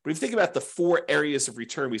class. But if you think about the 4 areas of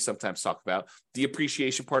return we sometimes talk about, the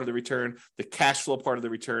appreciation part of the return, the cash flow part of the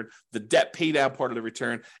return, the debt pay down part of the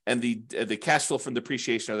return, and the cash flow from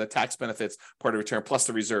depreciation or the tax benefits part of the return, plus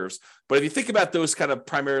the reserves. But if you think about those kind of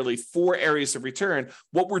primarily 4 areas of return,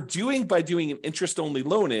 what we're doing by doing an interest-only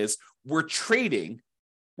loan is we're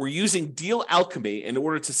using deal alchemy in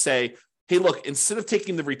order to say, hey, look, instead of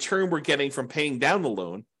taking the return we're getting from paying down the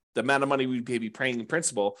loan, the amount of money we'd be paying in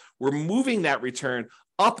principal, we're moving that return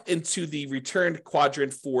up into the return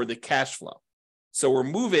quadrant for the cash flow. So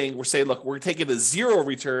we're saying, look, we're taking a 0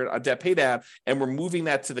 return on debt pay down, and we're moving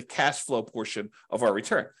that to the cash flow portion of our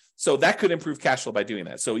return. So that could improve cash flow by doing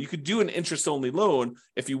that. So you could do an interest-only loan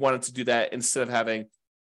if you wanted to do that instead of having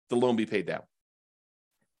the loan be paid down.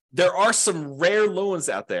 There are some rare loans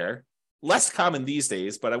out there, less common these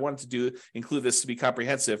days, but I wanted to include this to be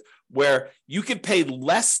comprehensive, where you can pay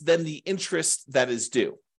less than the interest that is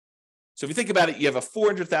due. So if you think about it, you have a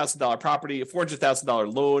 $400,000 property, a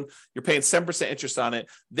 $400,000 loan, you're paying 7% interest on it.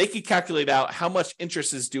 They can calculate out how much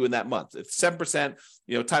interest is due in that month. It's 7%,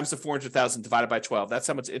 times the 400,000 divided by 12. That's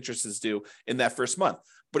how much interest is due in that first month.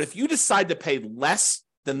 But if you decide to pay less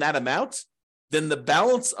than that amount, then the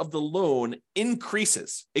balance of the loan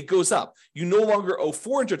increases. It goes up. You no longer owe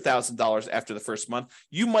 $400,000 after the first month.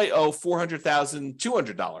 You might owe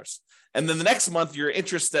 $400,200. And then the next month, your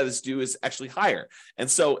interest that is due is actually higher. And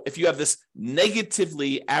so if you have this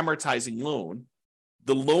negatively amortizing loan,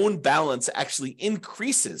 the loan balance actually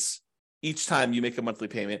increases each time you make a monthly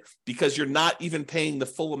payment because you're not even paying the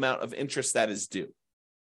full amount of interest that is due,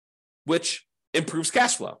 which improves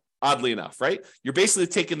cash flow, oddly enough, right? You're basically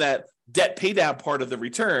taking that debt pay down part of the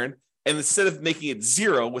return, and instead of making it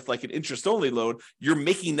zero with like an interest-only loan, you're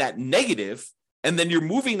making that negative. And then you're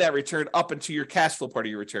moving that return up into your cash flow part of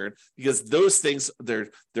your return because those things, they're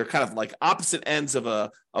kind of like opposite ends of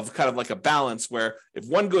kind of like a balance where if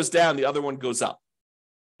one goes down, the other one goes up,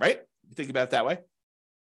 right? You think about it that way.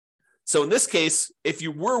 So in this case, if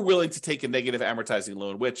you were willing to take a negative amortizing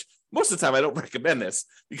loan, which most of the time I don't recommend this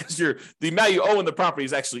because the amount you owe in the property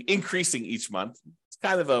is actually increasing each month. It's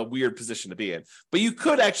kind of a weird position to be in, but you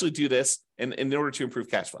could actually do this in order to improve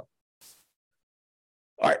cash flow.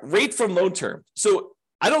 All right, rate from loan term. So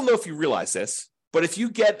I don't know if you realize this, but if you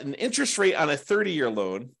get an interest rate on a 30-year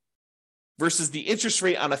loan versus the interest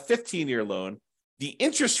rate on a 15-year loan, the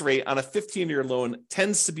interest rate on a 15-year loan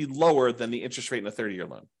tends to be lower than the interest rate in a 30-year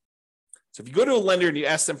loan. So if you go to a lender and you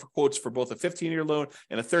ask them for quotes for both a 15-year loan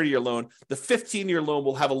and a 30-year loan, the 15-year loan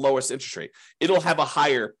will have a lowest interest rate. It'll have a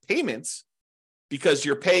higher payments because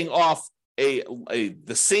you're paying off the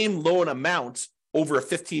same loan amount over a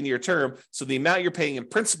 15-year term. So the amount you're paying in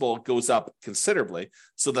principal goes up considerably.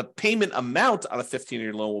 So the payment amount on a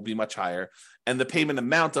 15-year loan will be much higher, and the payment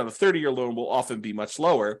amount on a 30-year loan will often be much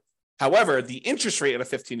lower. However, the interest rate on a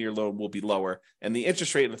 15-year loan will be lower, and the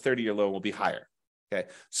interest rate in a 30-year loan will be higher. Okay,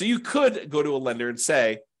 so you could go to a lender and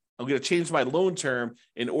say, I'm going to change my loan term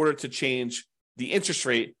in order to change the interest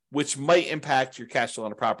rate, which might impact your cash flow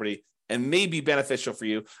on a property and may be beneficial for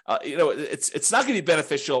you. It's not going to be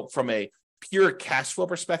beneficial from a pure cash flow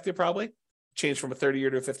perspective, probably change from a 30-year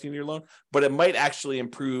to a 15-year loan, but it might actually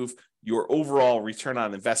improve your overall return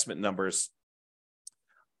on investment numbers,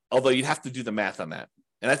 although you'd have to do the math on that.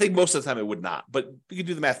 And I think most of the time it would not, but you can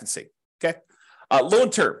do the math and see. Okay. Loan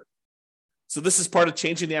term. So this is part of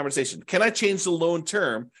changing the amortization. Can I change the loan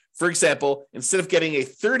term? For example, instead of getting a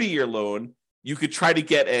 30-year loan, you could try to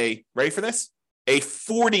get ready for this? A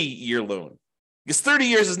 40-year loan. Because 30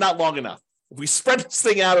 years is not long enough. If we spread this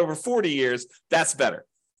thing out over 40 years, that's better,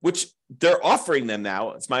 which they're offering them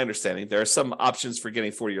now. It's my understanding. There are some options for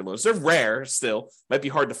getting 40-year loans. They're rare still, might be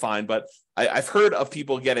hard to find, but I've heard of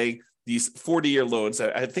people getting these 40-year loans.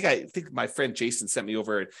 I think my friend Jason sent me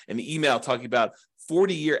over an email talking about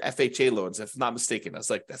 40-year FHA loans, if I'm not mistaken. I was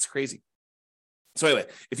like, that's crazy. So anyway,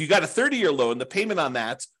 if you got a 30-year loan, the payment on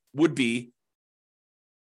that would be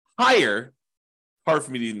higher. Hard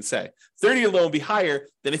for me to even say. 30-year loan would be higher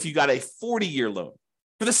than if you got a 40-year loan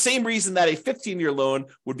for the same reason that a 15-year loan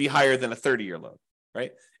would be higher than a 30-year loan,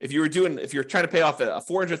 right? If you're trying to pay off a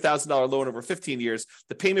 $400,000 loan over 15 years,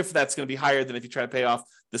 the payment for that's going to be higher than if you try to pay off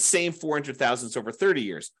the same $400,000 over 30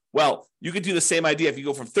 years. Well, you could do the same idea. If you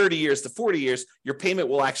go from 30 years to 40 years, your payment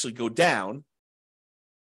will actually go down.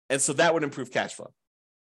 And so that would improve cash flow.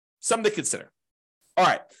 Something to consider. All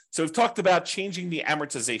right. So we've talked about changing the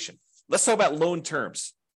amortization. Let's talk about loan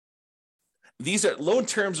terms. Loan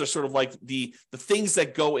terms are sort of like the things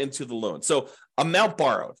that go into the loan. So amount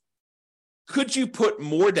borrowed. Could you put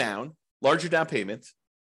more down, larger down payment,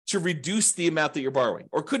 to reduce the amount that you're borrowing?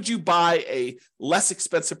 Or could you buy a less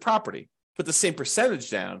expensive property, put the same percentage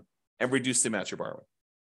down, and reduce the amount you're borrowing?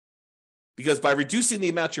 Because by reducing the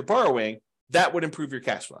amount you're borrowing, that would improve your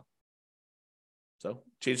cash flow. So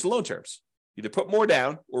change the loan terms. Either put more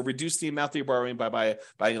down or reduce the amount that you're borrowing by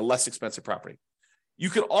buying a less expensive property. You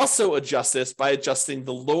can also adjust this by adjusting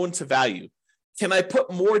the loan to value. Can I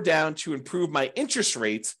put more down to improve my interest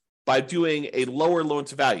rates by doing a lower loan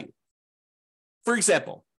to value? For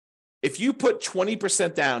example, if you put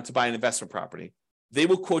 20% down to buy an investment property, they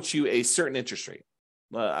will quote you a certain interest rate.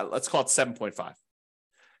 Let's call it 7.5.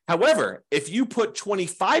 However, if you put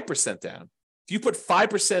 25% down, if you put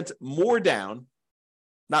 5% more down,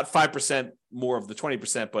 not 5% more of the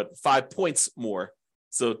 20%, but 5 points more.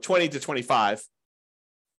 So 20 to 25.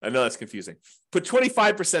 I know that's confusing. Put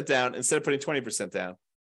 25% down instead of putting 20% down.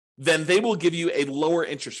 then they will give you a lower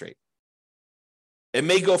interest rate. It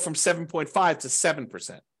may go from 7.5 to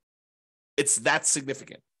 7%. It's that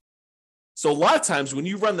significant. So a lot of times when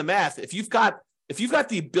you run the math, if you've got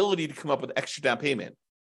the ability to come up with extra down payment,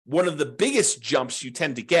 one of the biggest jumps you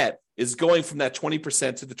tend to get is going from that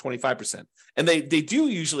 20% to the 25%. And they do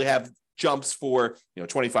usually have jumps for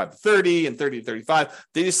 25 to 30 and 30 to 35.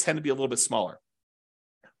 They just tend to be a little bit smaller.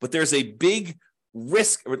 But there's a big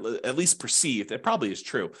risk, or at least perceived, it probably is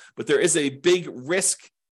true, but there is a big risk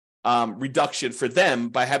reduction for them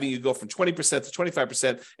by having you go from 20% to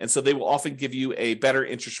 25%. And so they will often give you a better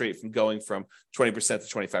interest rate from going from 20%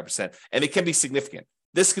 to 25%. And it can be significant.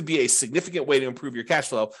 This could be a significant way to improve your cash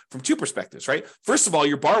flow from two perspectives, right? First of all,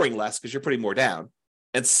 you're borrowing less because you're putting more down.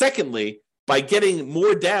 And secondly, by getting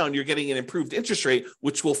more down, you're getting an improved interest rate,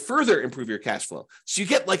 which will further improve your cash flow. So you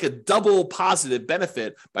get like a double positive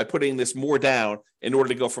benefit by putting this more down in order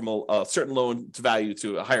to go from a certain loan to value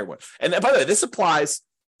to a higher one. And by the way, this applies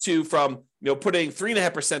to from putting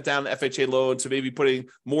 3.5% down the FHA loan to maybe putting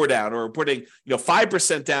more down, or putting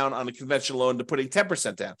 5% down on a conventional loan to putting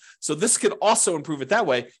 10% down. So this could also improve it that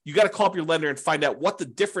way. You got to call up your lender and find out what the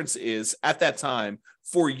difference is at that time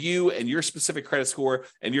for you and your specific credit score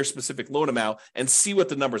and your specific loan amount, and see what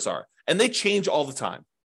the numbers are. And they change all the time.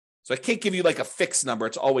 So I can't give you like a fixed number.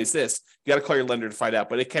 It's always this. You got to call your lender to find out,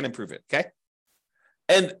 but it can improve it. Okay.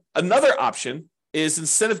 And another option is,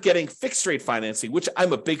 instead of getting fixed rate financing, which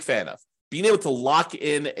I'm a big fan of, being able to lock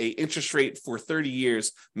in a interest rate for 30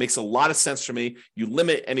 years makes a lot of sense for me. You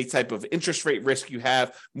limit any type of interest rate risk you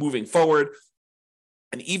have moving forward.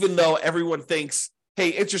 And even though everyone thinks, hey,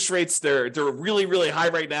 interest rates, they're really, really high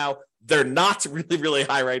right now, they're not really, really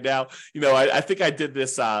high right now. I think I did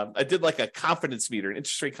this. I did like a confidence meter, an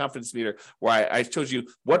interest rate confidence meter, where I showed you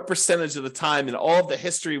what percentage of the time in all of the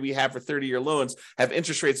history we have for 30-year loans have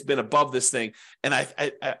interest rates been above this thing. And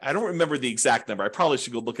I don't remember the exact number. I probably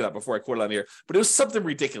should go look it up before I quote it on here. But it was something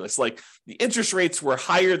ridiculous. Like the interest rates were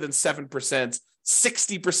higher than 7%,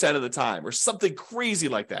 60% of the time, or something crazy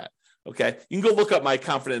like that. Okay, you can go look up my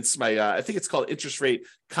confidence, I think it's called interest rate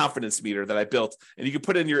confidence meter that I built, and you can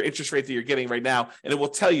put in your interest rate that you're getting right now, and it will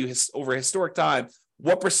tell you over historic time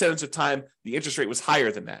what percentage of time the interest rate was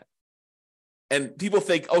higher than that. And people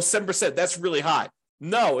think, 7%, that's really high.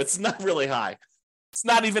 No, it's not really high. It's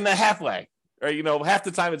not even a halfway. Right? Half the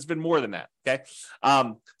time it's been more than that. Okay,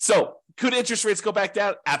 so could interest rates go back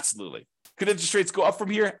down? Absolutely. Could interest rates go up from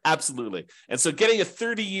here? Absolutely. And so getting a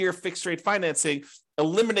 30-year fixed rate financing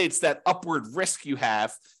eliminates that upward risk you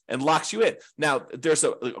have and locks you in. Now, there's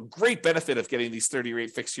a great benefit of getting these 30-year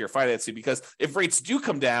fixed year financing, because if rates do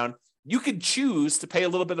come down, you can choose to pay a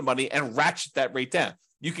little bit of money and ratchet that rate down.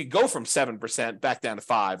 You could go from 7% back down to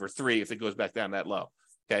 5 or 3 if it goes back down that low.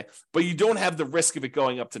 Okay, but you don't have the risk of it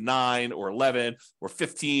going up to 9 or 11 or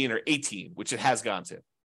 15 or 18, which it has gone to.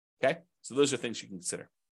 Okay, so those are things you can consider.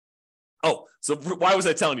 So why was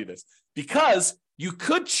I telling you this? Because you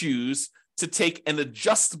could choose to take an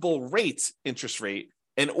adjustable rate interest rate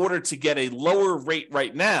in order to get a lower rate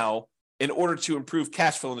right now in order to improve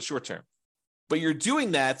cash flow in the short term. But you're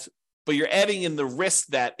doing that, but you're adding in the risk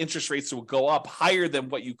that interest rates will go up higher than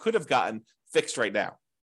what you could have gotten fixed right now.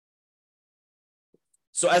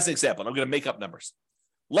 So as an example, and I'm going to make up numbers.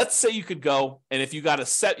 Let's say you could go, and if you got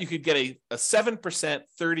you could get a 7%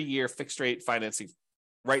 30-year fixed rate financing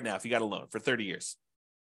right now if you got a loan for 30 years.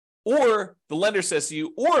 Or the lender says to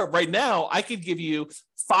you, or right now, I could give you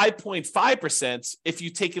 5.5% if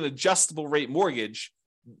you take an adjustable rate mortgage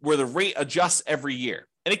where the rate adjusts every year.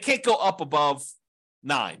 And it can't go up above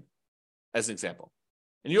 9, as an example.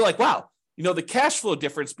 And you're like, wow, the cash flow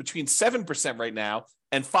difference between 7% right now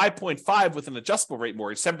and 5.5 with an adjustable rate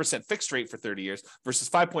mortgage, 7% fixed rate for 30 years versus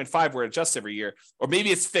 5.5 where it adjusts every year, or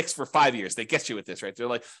maybe it's fixed for 5 years. They get you with this, right? They're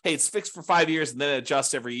like, hey, it's fixed for 5 years and then it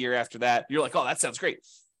adjusts every year after that. You're like, oh, that sounds great.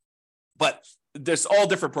 But there's all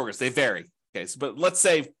different programs. They vary. Okay, but let's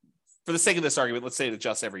say, for the sake of this argument, let's say it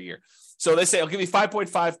adjusts every year. So they say, I'll give you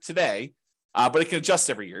 5.5 today, but it can adjust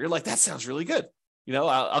every year. You're like, that sounds really good.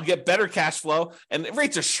 I'll get better cash flow, and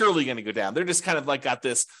rates are surely going to go down. They're just kind of like got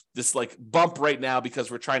this like bump right now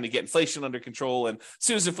because we're trying to get inflation under control. And as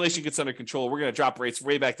soon as inflation gets under control, we're going to drop rates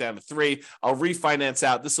way back down to 3. I'll refinance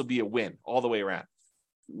out. This will be a win all the way around.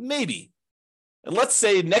 Maybe. And let's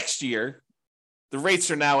say next year, the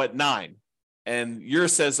rates are now at 9. And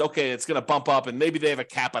yours says, okay, it's going to bump up, and maybe they have a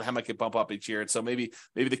cap on how much it bump up each year. And so maybe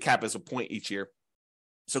the cap is a point each year.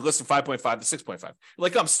 So it goes from 5.5 to 6.5. You're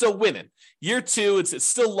like, I'm still winning. Year 2, it's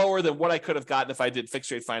still lower than what I could have gotten if I did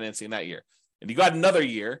fixed rate financing that year. And you got another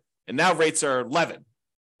year, and now rates are 11.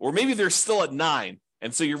 Or maybe they're still at 9.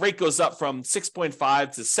 And so your rate goes up from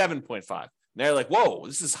 6.5 to 7.5. Now you're like, whoa,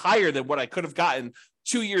 this is higher than what I could have gotten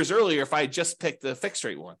 2 years earlier if I had just picked the fixed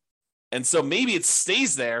rate one. And so maybe it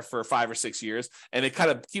stays there for 5 or 6 years and it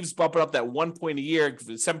kind of keeps bumping up that 1 point a year.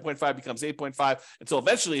 7.5 becomes 8.5 until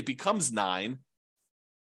eventually it becomes 9.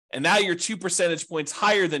 And now you're 2 percentage points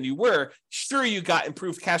higher than you were. Sure, you got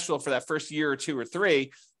improved cash flow for that first year or 2 or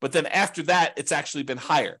 3, but then after that, it's actually been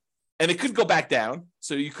higher. And it could go back down.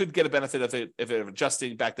 So you could get a benefit of it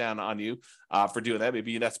adjusting back down on you for doing that.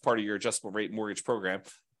 Maybe that's part of your adjustable rate mortgage program.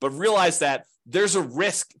 But realize that there's a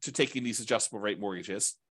risk to taking these adjustable rate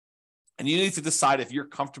mortgages. And you need to decide if you're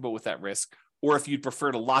comfortable with that risk or if you'd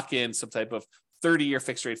prefer to lock in some type of 30-year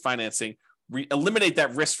fixed rate financing, eliminate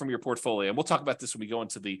that risk from your portfolio. And we'll talk about this when we go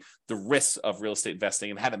into the risks of real estate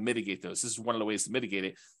investing and how to mitigate those. This is one of the ways to mitigate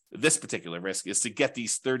it. This particular risk is to get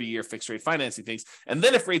these 30-year fixed rate financing things. And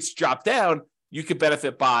then if rates drop down, you could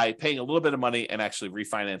benefit by paying a little bit of money and actually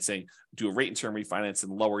refinancing, do a rate and term refinance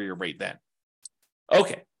and lower your rate then.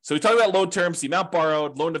 Okay, so we talked about loan terms, the amount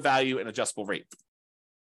borrowed, loan to value, and adjustable rate.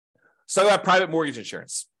 So about private mortgage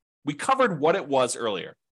insurance. We covered what it was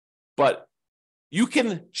earlier, but you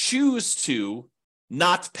can choose to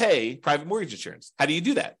not pay private mortgage insurance. How do you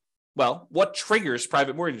do that? Well, what triggers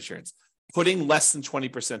private mortgage insurance? Putting less than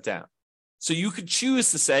 20% down. So you could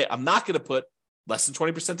choose to say, I'm not going to put less than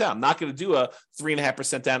 20% down. I'm not going to do a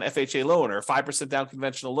 3.5% down FHA loan or a 5% down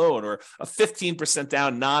conventional loan or a 15%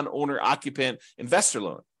 down non-owner occupant investor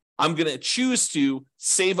loan. I'm going to choose to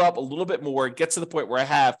save up a little bit more, get to the point where I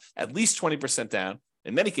have at least 20% down,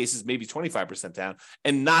 in many cases, maybe 25% down,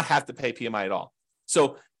 and not have to pay PMI at all.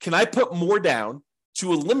 So can I put more down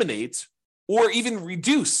to eliminate or even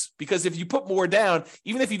reduce? Because if you put more down,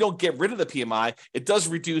 even if you don't get rid of the PMI, it does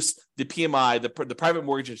reduce the PMI, the private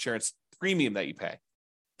mortgage insurance premium that you pay.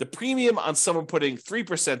 The premium on someone putting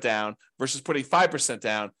 3% down versus putting 5%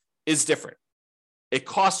 down is different. It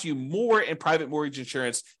costs you more in private mortgage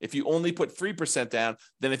insurance if you only put 3% down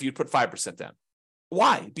than if you put 5% down.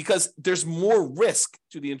 Why? Because there's more risk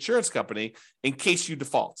to the insurance company in case you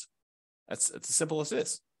default. It's as simple as it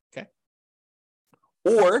is, okay?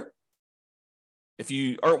 Or if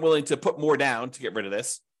you aren't willing to put more down to get rid of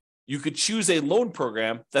this, you could choose a loan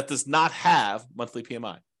program that does not have monthly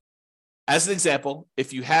PMI. As an example,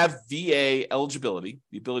 if you have VA eligibility,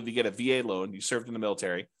 the ability to get a VA loan, you served in the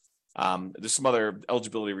military, there's some other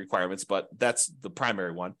eligibility requirements, but that's the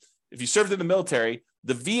primary one. If you served in the military,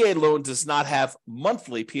 the VA loan does not have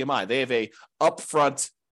monthly PMI. They have a upfront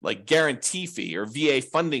like guarantee fee or VA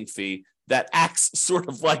funding fee that acts sort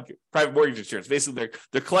of like private mortgage insurance. Basically,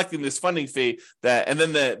 they're collecting this funding fee that, and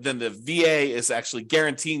then the VA is actually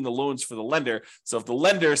guaranteeing the loans for the lender. So if the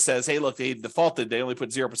lender says, "Hey, look, they defaulted, they only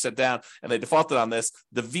put 0% down, and they defaulted on this,"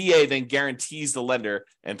 the VA then guarantees the lender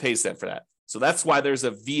and pays them for that. So that's why there's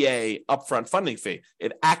a VA upfront funding fee.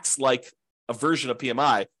 It acts like a version of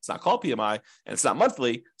PMI. It's not called PMI, and it's not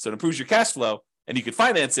monthly, so it improves your cash flow, and you could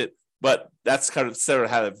finance it. But that's kind of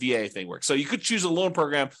how the VA thing works. So you could choose a loan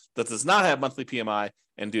program that does not have monthly PMI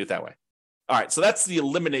and do it that way. All right, so that's the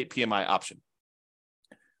eliminate PMI option.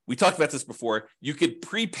 We talked about this before. You could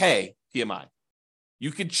prepay PMI. You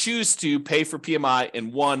could choose to pay for PMI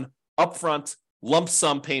in one upfront lump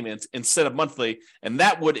sum payment instead of monthly, and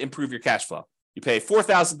that would improve your cash flow. You pay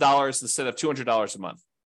 $4,000 instead of $200 a month.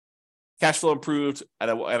 Cash flow improved at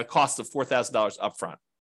a cost of $4,000 upfront.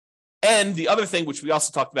 And the other thing, which we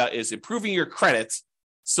also talked about, is improving your credit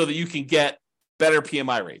so that you can get better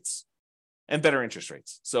PMI rates and better interest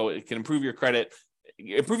rates. So it can improve your credit.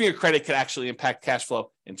 Improving your credit can actually impact cash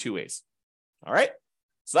flow in 2 ways. All right.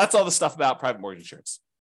 So that's all the stuff about private mortgage insurance.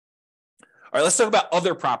 All right, let's talk about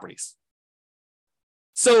other properties.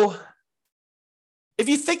 So if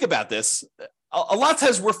you think about this, a lot of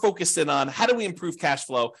times we're focused in on how do we improve cash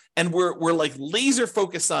flow, and we're like laser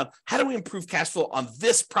focused on how do we improve cash flow on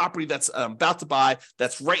this property that's about to buy,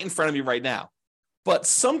 that's right in front of me right now. But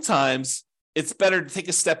sometimes it's better to take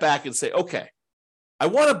a step back and say, okay, I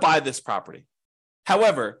want to buy this property.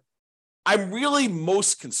 However, I'm really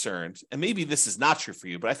most concerned, and maybe this is not true for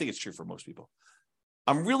you, but I think it's true for most people.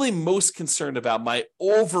 I'm really most concerned about my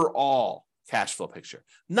overall cash flow picture,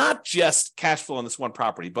 not just cash flow on this one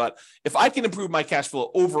property, but if I can improve my cash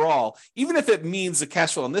flow overall, even if it means the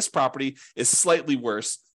cash flow on this property is slightly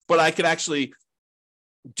worse, but I could actually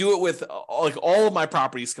do it with like all of my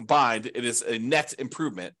properties combined, it is a net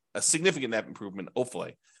improvement, a significant net improvement,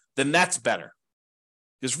 hopefully, then that's better.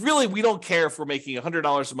 Because really, we don't care if we're making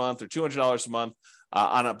 $100 a month or $200 a month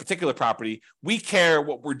on a particular property. We care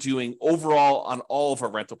what we're doing overall on all of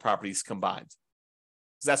our rental properties combined.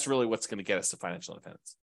 That's really what's going to get us to financial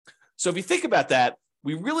independence. So if you think about that,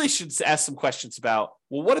 we really should ask some questions about,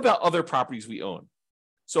 well, what about other properties we own?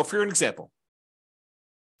 So for an example,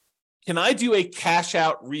 can I do a cash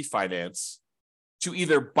out refinance to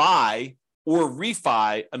either buy or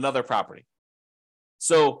refi another property?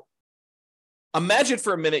 So imagine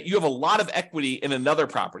for a minute, you have a lot of equity in another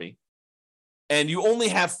property and you only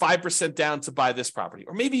have 5% down to buy this property.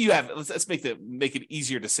 Or maybe you have, let's make it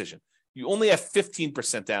easier decision. You only have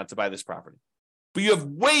 15% down to buy this property, but you have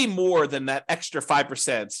way more than that extra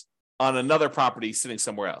 5% on another property sitting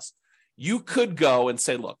somewhere else. You could go and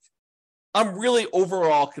say, look, I'm really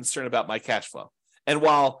overall concerned about my cash flow. And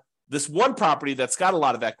while this one property that's got a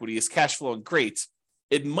lot of equity is cash flowing great,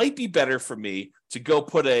 it might be better for me to go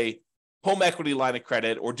put a home equity line of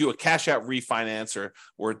credit or do a cash out refinance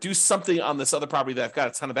or do something on this other property that I've got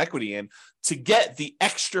a ton of equity in to get the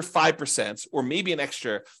extra 5% or maybe an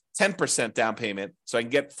extra 10% down payment. So I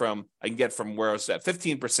can get from where I was at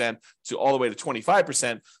 15% to all the way to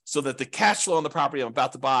 25% so that the cash flow on the property I'm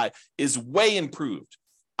about to buy is way improved.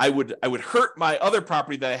 I would hurt my other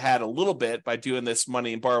property that I had a little bit by doing this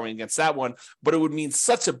money and borrowing against that one, but it would mean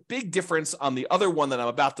such a big difference on the other one that I'm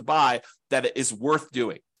about to buy that it is worth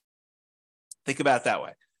doing. Think about it that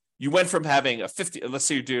way. You went from having let's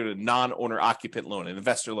say you're doing a non-owner occupant loan, an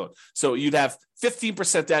investor loan. So you'd have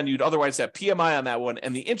 15% down, you'd otherwise have PMI on that one,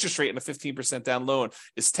 and the interest rate in a 15% down loan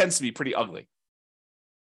tends to be pretty ugly.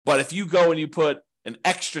 But if you go and you put an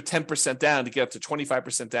extra 10% down to get up to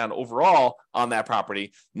 25% down overall on that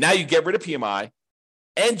property, now you get rid of PMI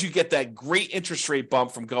and you get that great interest rate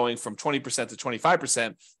bump from going from 20% to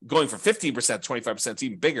 25%, going from 15% to 25% is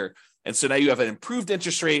even bigger. And so now you have an improved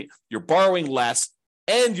interest rate, you're borrowing less,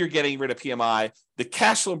 and you're getting rid of PMI. The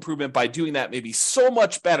cash flow improvement by doing that may be so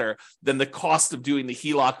much better than the cost of doing the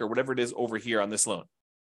HELOC or whatever it is over here on this loan.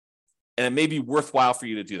 And it may be worthwhile for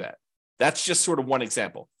you to do that. That's just sort of one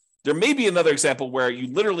example. There may be another example where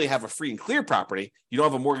you literally have a free and clear property, you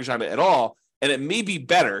don't have a mortgage on it at all, and it may be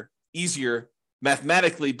better, easier,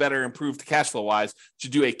 mathematically better, improved cash flow wise to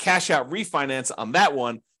do a cash out refinance on that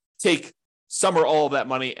one, take some or all of that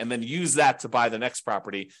money, and then use that to buy the next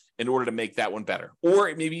property in order to make that one better.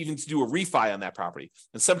 Or maybe even to do a refi on that property.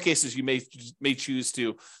 In some cases, you may choose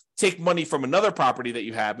to take money from another property that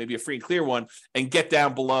you have, maybe a free and clear one, and get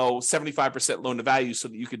down below 75% loan to value so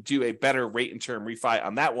that you could do a better rate and term refi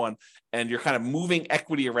on that one. And you're kind of moving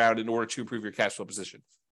equity around in order to improve your cash flow position.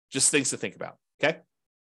 Just things to think about, okay?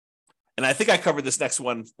 And I think I covered this next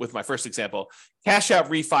one with my first example, cash out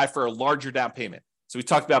refi for a larger down payment. So we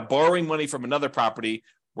talked about borrowing money from another property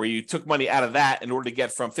where you took money out of that in order to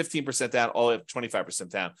get from 15% down all the way up to 25%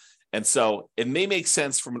 down. And so it may make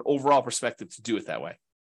sense from an overall perspective to do it that way.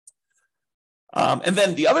 And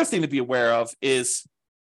then the other thing to be aware of is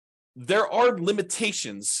there are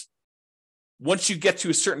limitations once you get to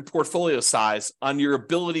a certain portfolio size on your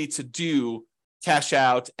ability to do cash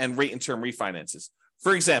out and rate and term refinances.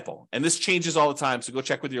 For example, and this changes all the time, so go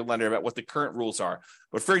check with your lender about what the current rules are.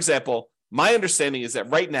 But for example, my understanding is that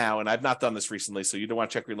right now, and I've not done this recently, so you don't want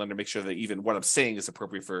to check with your lender, make sure that even what I'm saying is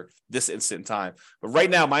appropriate for this instant in time. But right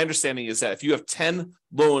now, my understanding is that if you have 10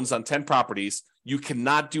 loans on 10 properties, you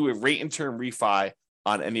cannot do a rate and term refi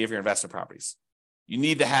on any of your investment properties. You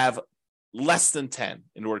need to have less than 10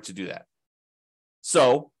 in order to do that.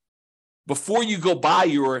 So before you go buy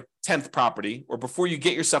your 10th property, or before you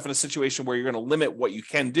get yourself in a situation where you're going to limit what you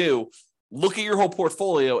can do, look at your whole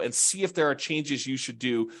portfolio and see if there are changes you should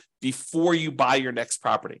do before you buy your next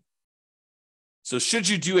property. So should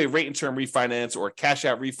you do a rate and term refinance or a cash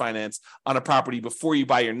out refinance on a property before you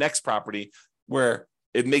buy your next property, where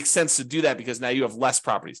it makes sense to do that because now you have less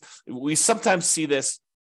properties? We sometimes see this,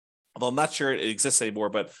 although I'm not sure it exists anymore,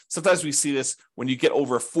 but sometimes we see this when you get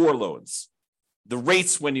over 4 loans. The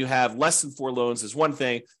rates when you have less than 4 loans is one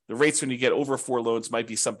thing. The rates when you get over 4 loans might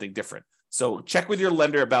be something different. So check with your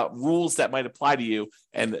lender about rules that might apply to you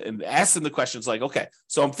and ask them the questions like, okay,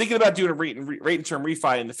 so I'm thinking about doing a rate and term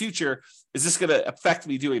refi in the future. Is this going to affect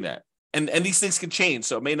me doing that? And these things can change.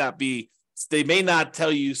 So they may not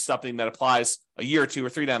tell you something that applies a year or 2 or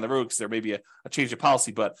 3 down the road because there may be a change of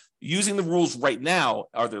policy, but using the rules right now,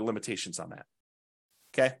 are there limitations on that?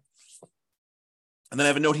 Okay. And then I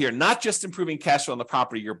have a note here, not just improving cash flow on the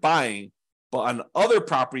property you're buying, but on other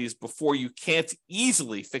properties before you can't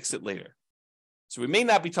easily fix it later. So we may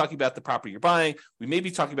not be talking about the property you're buying. We may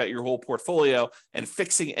be talking about your whole portfolio and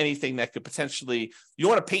fixing anything that could potentially, you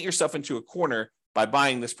don't want to paint yourself into a corner by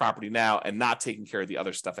buying this property now and not taking care of the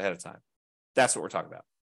other stuff ahead of time. That's what we're talking about.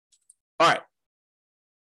 All right.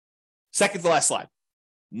 Second to last slide.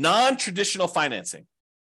 Non-traditional financing.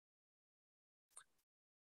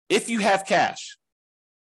 If you have cash,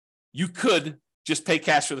 you could just pay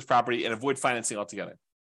cash for this property and avoid financing altogether.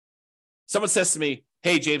 Someone says to me,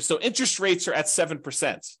 hey, James, so interest rates are at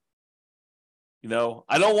 7%.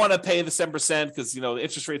 I don't want to pay the 7% because, the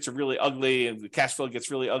interest rates are really ugly and the cash flow gets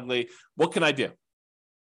really ugly. What can I do?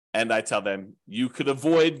 And I tell them, you could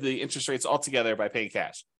avoid the interest rates altogether by paying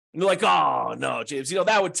cash. And they're like, oh, no, James,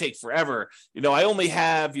 that would take forever. I only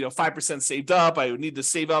have, 5% saved up. I would need to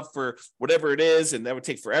save up for whatever it is. And that would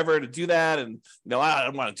take forever to do that. And, I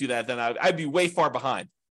don't want to do that. Then I'd be way far behind.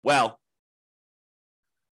 Well,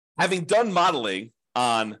 having done modeling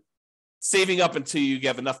on saving up until you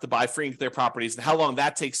have enough to buy free and clear properties and how long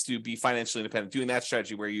that takes to be financially independent, doing that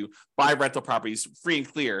strategy where you buy rental properties free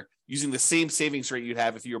and clear using the same savings rate you'd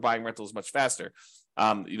have if you were buying rentals much faster,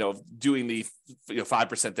 doing the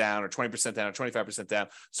 5% down or 20% down or 25% down.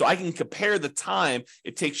 So I can compare the time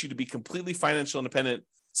it takes you to be completely financial independent,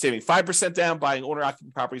 saving 5% down, buying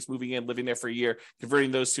owner-occupied properties, moving in, living there for a year,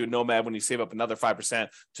 converting those to a nomad when you save up another 5%,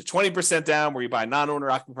 to 20% down where you buy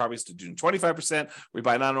non-owner-occupied properties, to doing 25% where you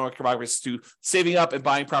buy non-owner-occupied properties, to saving up and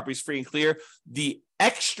buying properties free and clear. The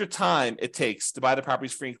extra time it takes to buy the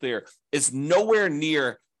properties free and clear is nowhere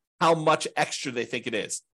near how much extra they think it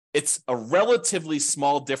is. It's a relatively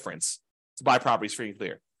small difference to buy properties free and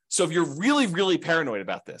clear. So if you're really, really paranoid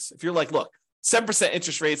about this, if you're like, look, 7%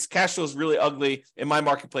 interest rates, cash flow is really ugly in my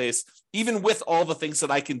marketplace, even with all the things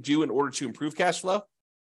that I can do in order to improve cash flow,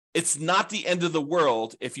 it's not the end of the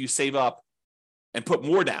world if you save up and put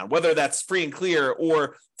more down, whether that's free and clear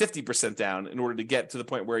or 50% down in order to get to the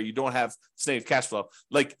point where you don't have negative cash flow.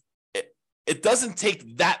 Like it doesn't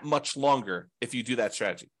take that much longer if you do that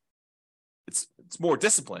strategy. It's more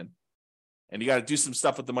discipline, and you got to do some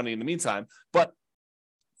stuff with the money in the meantime. But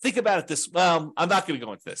think about it this. Well, I'm not going to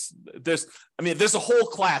go into this. There's a whole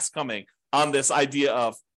class coming on this idea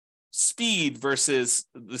of speed versus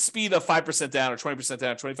the speed of 5% down or 20%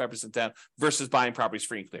 down, 25% down versus buying properties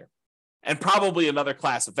free and clear. And probably another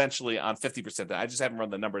class eventually on 50% down. I just haven't run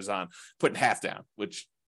the numbers on putting half down, which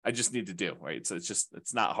I just need to do, right? So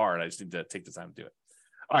it's not hard. I just need to take the time to do it.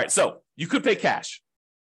 All right. So you could pay cash,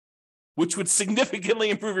 which would significantly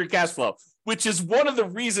improve your cash flow, which is one of the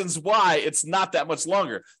reasons why it's not that much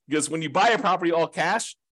longer. Because when you buy a property all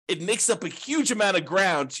cash, it makes up a huge amount of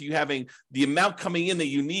ground to you having the amount coming in that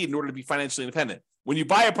you need in order to be financially independent. When you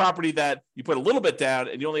buy a property that you put a little bit down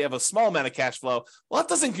and you only have a small amount of cash flow, well, that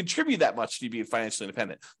doesn't contribute that much to you being financially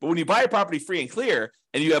independent. But when you buy a property free and clear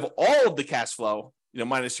and you have all of the cash flow,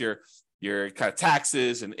 minus your kind of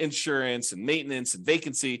taxes and insurance and maintenance and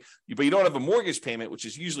vacancy, but you don't have a mortgage payment, which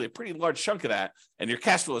is usually a pretty large chunk of that, and your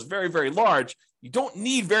cash flow is very, very large, you don't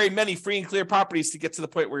need very many free and clear properties to get to the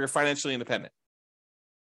point where you're financially independent.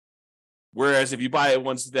 Whereas if you buy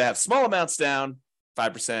ones that have small amounts down,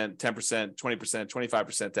 5%, 10%, 20%,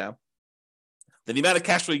 25% down, then the amount of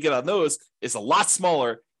cash flow you get on those is a lot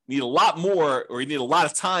smaller. You need a lot more, or you need a lot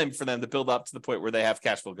of time for them to build up to the point where they have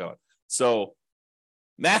cash flow going. So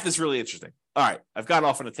math is really interesting. All right, I've gone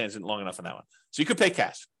off on a tangent long enough on that one. So you could pay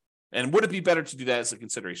cash. And would it be better to do that as a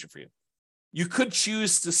consideration for you? You could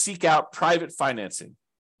choose to seek out private financing.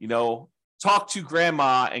 Talk to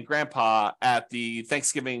grandma and grandpa at the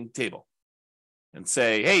Thanksgiving table and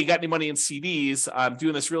say, hey, you got any money in CDs? I'm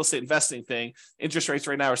doing this real estate investing thing. Interest rates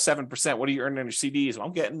right now are 7%. What are you earning on your CDs? Well,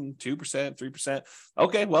 I'm getting 2%, 3%.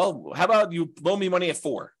 Okay, well, how about you loan me money at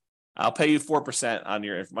 4%? I'll pay you 4% on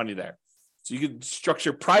your money there. So you could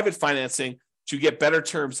structure private financing to get better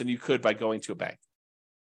terms than you could by going to a bank.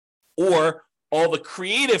 Or all the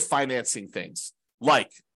creative financing things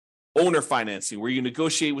like owner financing, where you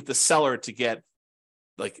negotiate with the seller to get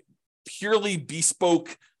like purely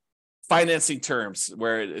bespoke financing terms,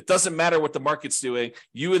 where it doesn't matter what the market's doing.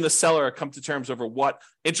 You and the seller come to terms over what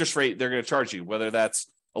interest rate they're going to charge you, whether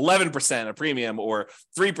that's 11% a premium or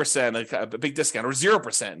 3% a big discount or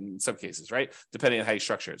 0% in some cases, right? Depending on how you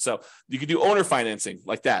structure it. So you could do owner financing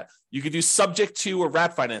like that. You could do subject to or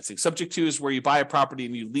wrap financing. Subject to is where you buy a property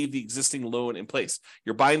and you leave the existing loan in place.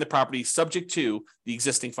 You're buying the property subject to the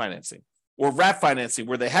existing financing. Or wrap financing,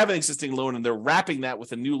 where they have an existing loan and they're wrapping that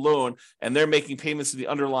with a new loan and they're making payments to the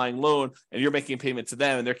underlying loan and you're making a payment to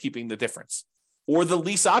them and they're keeping the difference. Or the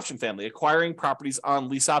lease option family, acquiring properties on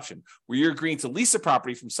lease option, where you're agreeing to lease a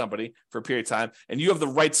property from somebody for a period of time, and you have the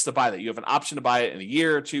rights to buy that. You have an option to buy it in a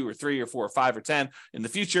year or 2 or 3 or 4 or 5 or 10 in the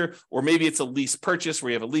future. Or maybe it's a lease purchase where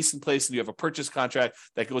you have a lease in place and you have a purchase contract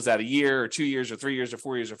that goes out a year or 2 years or 3 years or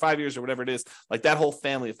 4 years or 5 years or whatever it is, like that whole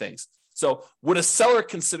family of things. So would a seller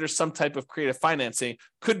consider some type of creative financing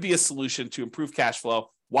could be a solution to improve cash flow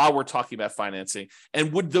while we're talking about financing?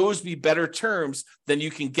 And would those be better terms than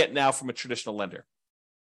you can get now from a traditional lender?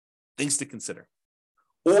 Things to consider.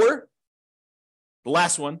 Or the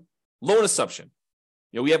last one, loan assumption.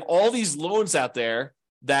 We have all these loans out there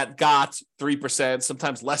that got 3%,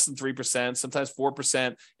 sometimes less than 3%, sometimes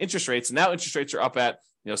 4% interest rates. And now interest rates are up at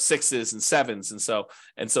 6s and 7s.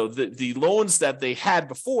 And so the loans that they had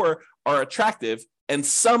before are attractive, and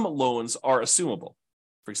some loans are assumable.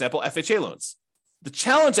 For example, FHA loans. The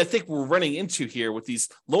challenge I think we're running into here with these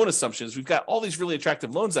loan assumptions, we've got all these really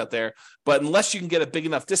attractive loans out there, but unless you can get a big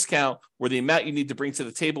enough discount where the amount you need to bring to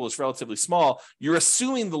the table is relatively small, you're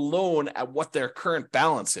assuming the loan at what their current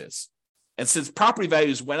balance is. And since property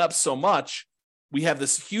values went up so much, we have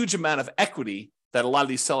this huge amount of equity that a lot of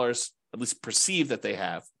these sellers at least perceive that they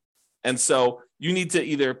have. And so you need to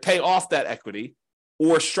either pay off that equity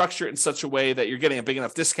or structure it in such a way that you're getting a big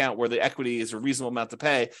enough discount where the equity is a reasonable amount to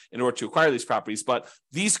pay in order to acquire these properties. But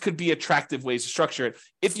these could be attractive ways to structure it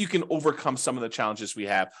if you can overcome some of the challenges we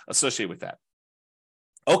have associated with that.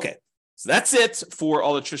 Okay, so that's it for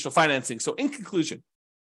all the traditional financing. So in conclusion,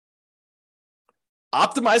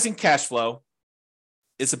 optimizing cash flow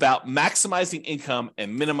is about maximizing income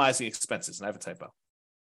and minimizing expenses. And I have a typo.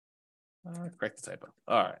 Correct the typo.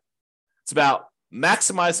 All right. It's about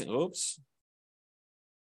maximizing,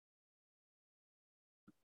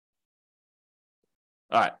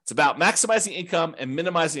 All right, it's about maximizing income and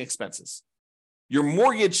minimizing expenses. Your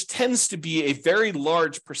mortgage tends to be a very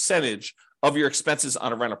large percentage of your expenses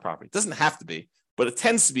on a rental property. It doesn't have to be, but it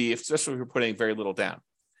tends to be, especially if you're putting very little down.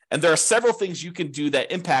 And there are several things you can do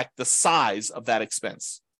that impact the size of that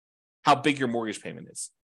expense, how big your mortgage payment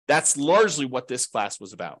is. That's largely what this class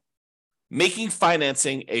was about. Making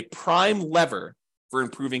financing a prime lever for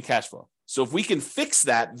improving cash flow. So if we can fix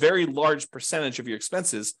that very large percentage of your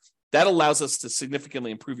expenses, that allows us to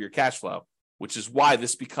significantly improve your cash flow, which is why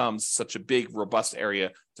this becomes such a big, robust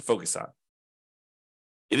area to focus on.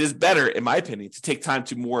 It is better, in my opinion, to take time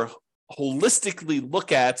to more holistically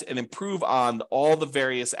look at and improve on all the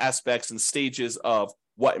various aspects and stages of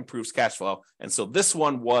what improves cash flow. And so this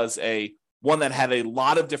one was one that had a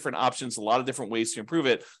lot of different options, a lot of different ways to improve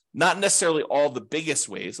it. Not necessarily all the biggest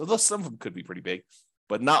ways, although some of them could be pretty big,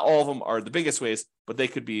 but not all of them are the biggest ways, but they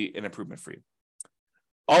could be an improvement for you.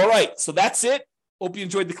 All right, so that's it. Hope you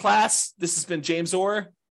enjoyed the class. This has been James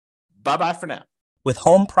Orr. Bye-bye for now. With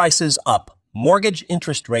home prices up, mortgage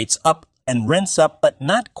interest rates up, and rents up, but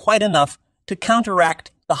not quite enough to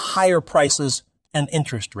counteract the higher prices and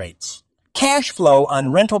interest rates. Cash flow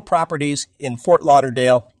on rental properties in Fort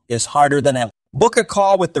Lauderdale is harder than ever. Book a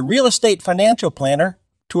call with the Real Estate Financial Planner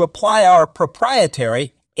to apply our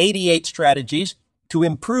proprietary 88 strategies to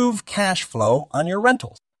improve cash flow on your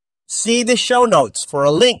rentals. See the show notes for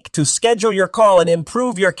a link to schedule your call and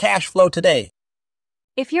improve your cash flow today.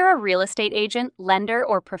 If you're a real estate agent, lender,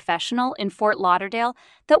 or professional in Fort Lauderdale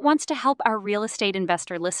that wants to help our real estate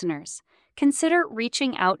investor listeners, consider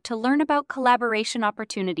reaching out to learn about collaboration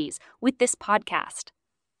opportunities with this podcast.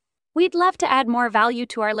 We'd love to add more value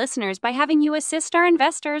to our listeners by having you assist our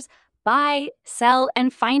investors buy, sell,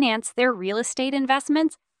 and finance their real estate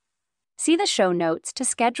investments. See the show notes to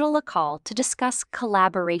schedule a call to discuss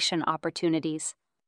collaboration opportunities.